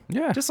memo.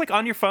 Yeah. Just like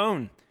on your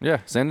phone. Yeah,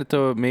 send it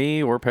to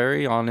me or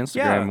Perry on Instagram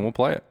Yeah. and we'll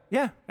play it.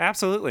 Yeah,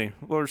 absolutely.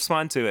 We'll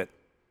respond to it.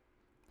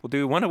 We'll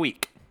do one a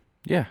week.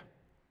 Yeah.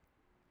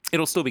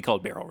 It'll still be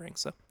called barrel ring,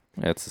 so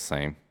Yeah, it's the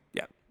same.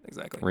 yeah,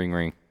 exactly. Ring,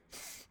 ring.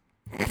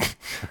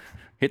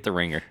 Hit the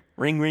ringer.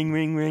 Ring, ring,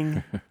 ring,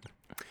 ring.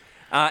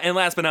 And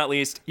last but not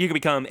least, you can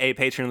become a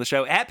patron of the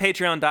show at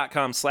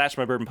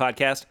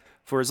patreon.com/mybourbonpodcast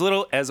for as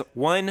little as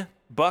 $1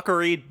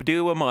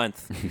 buckaroo a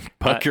month.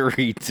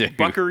 Buckaroo, dude.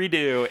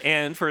 Buckaroo.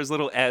 And for as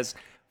little as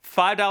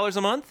 $5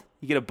 a month,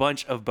 you get a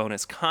bunch of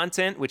bonus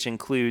content, which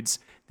includes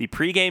the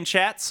pregame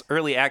chats,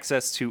 early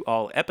access to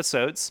all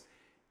episodes.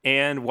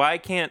 And why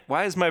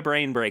is my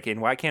brain breaking?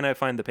 Why can't I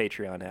find the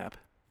Patreon app?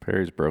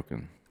 Perry's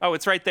broken. Oh,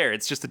 it's right there.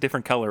 It's just a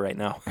different color right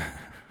now.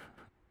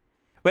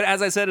 But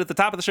as I said at the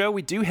top of the show,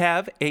 we do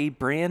have a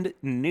brand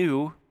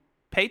new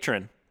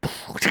patron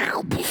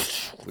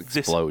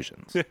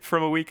Explosions.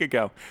 from a week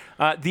ago.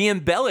 The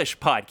Embellish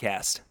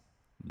Podcast.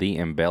 The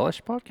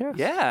Embellish podcast?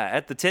 Yeah,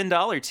 at the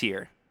 $10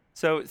 tier.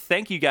 So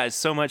thank you guys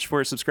so much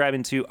for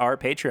subscribing to our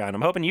Patreon.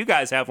 I'm hoping you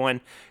guys have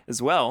one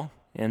as well.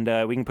 and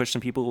we can push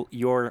some people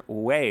your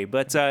way.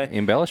 But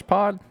Embellish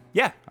Pod.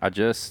 yeah.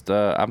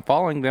 I'm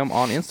following them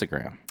on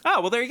Instagram.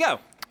 Oh, well, there you go.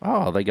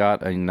 Oh, they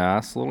got a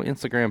nice little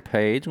Instagram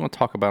page. I'm going to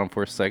talk about them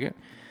for a second.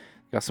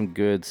 Got some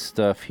good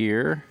stuff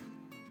here.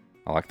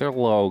 I like their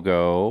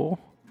logo.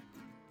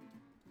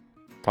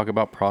 Talk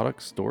about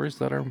product stories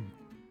that are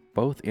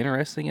both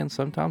interesting and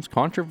sometimes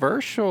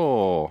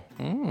controversial.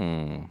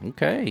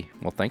 Okay.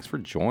 Well, thanks for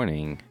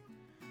joining.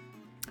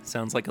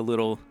 Sounds like a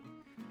little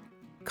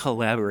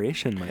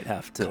collaboration might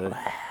have to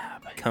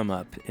come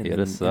up in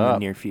the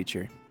near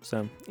future.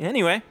 So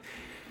anyway,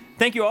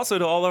 thank you also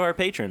to all of our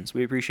patrons.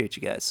 We appreciate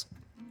you guys.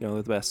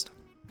 You're the best.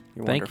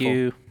 You're Thank wonderful.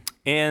 you.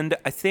 And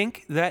I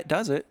think that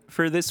does it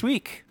for this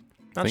week.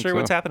 Not Think sure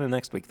what's so. happening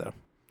next week, though.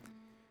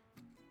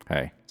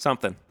 Hey,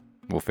 Something.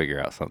 we'll figure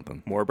out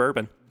something. More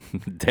bourbon.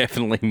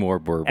 Definitely more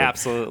bourbon.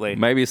 Absolutely.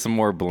 Maybe some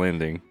more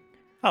blending.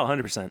 Oh,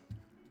 100%.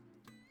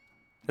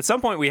 At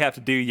some point, we have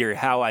to do your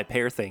How I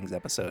Pair Things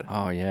episode.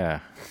 Oh yeah.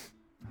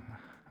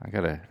 I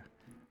gotta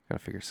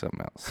figure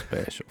something out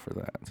special for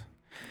that.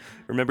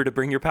 Remember to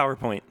bring your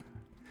PowerPoint.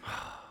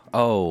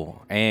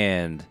 Oh,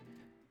 and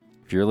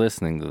if you're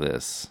listening to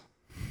this,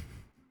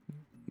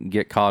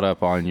 get caught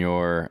up on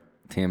your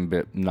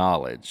 10-bit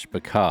knowledge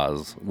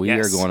because we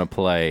Yes. are going to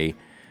play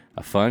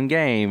a fun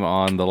game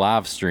on the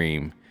live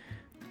stream.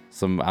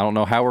 I don't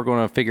know how we're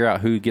going to figure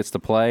out who gets to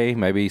play,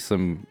 maybe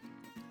some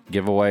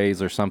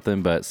giveaways or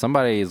something, but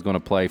somebody is going to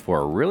play for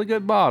a really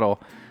good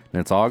bottle, and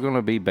it's all going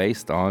to be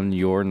based on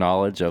your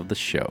knowledge of the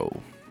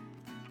show.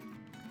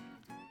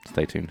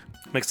 Stay tuned.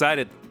 I'm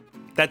excited.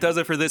 That does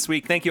it for this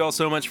week. Thank you all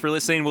so much for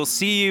listening. We'll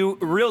see you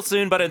real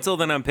soon, but until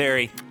then, I'm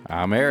Perry,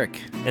 I'm Eric.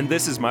 and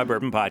this is My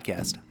Bourbon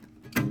Podcast.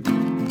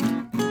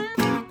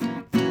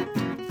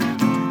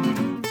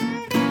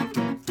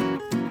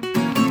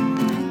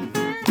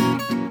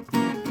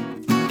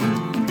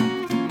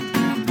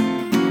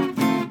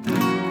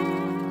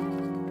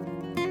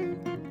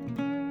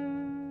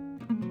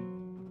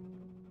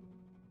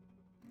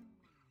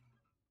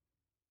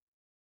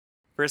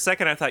 For a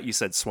second, I thought you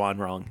said Swan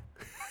wrong.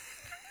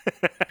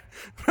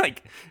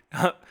 like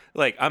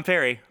I'm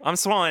Perry, I'm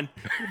Swan,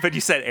 but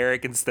you said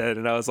Eric instead,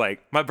 and I was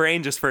like, my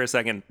brain just for a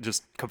second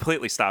just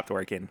completely stopped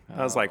working.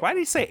 I was like, why did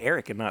he say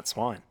Eric and not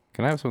Swan?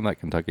 Can I have some of that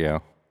Kentucky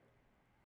Owl?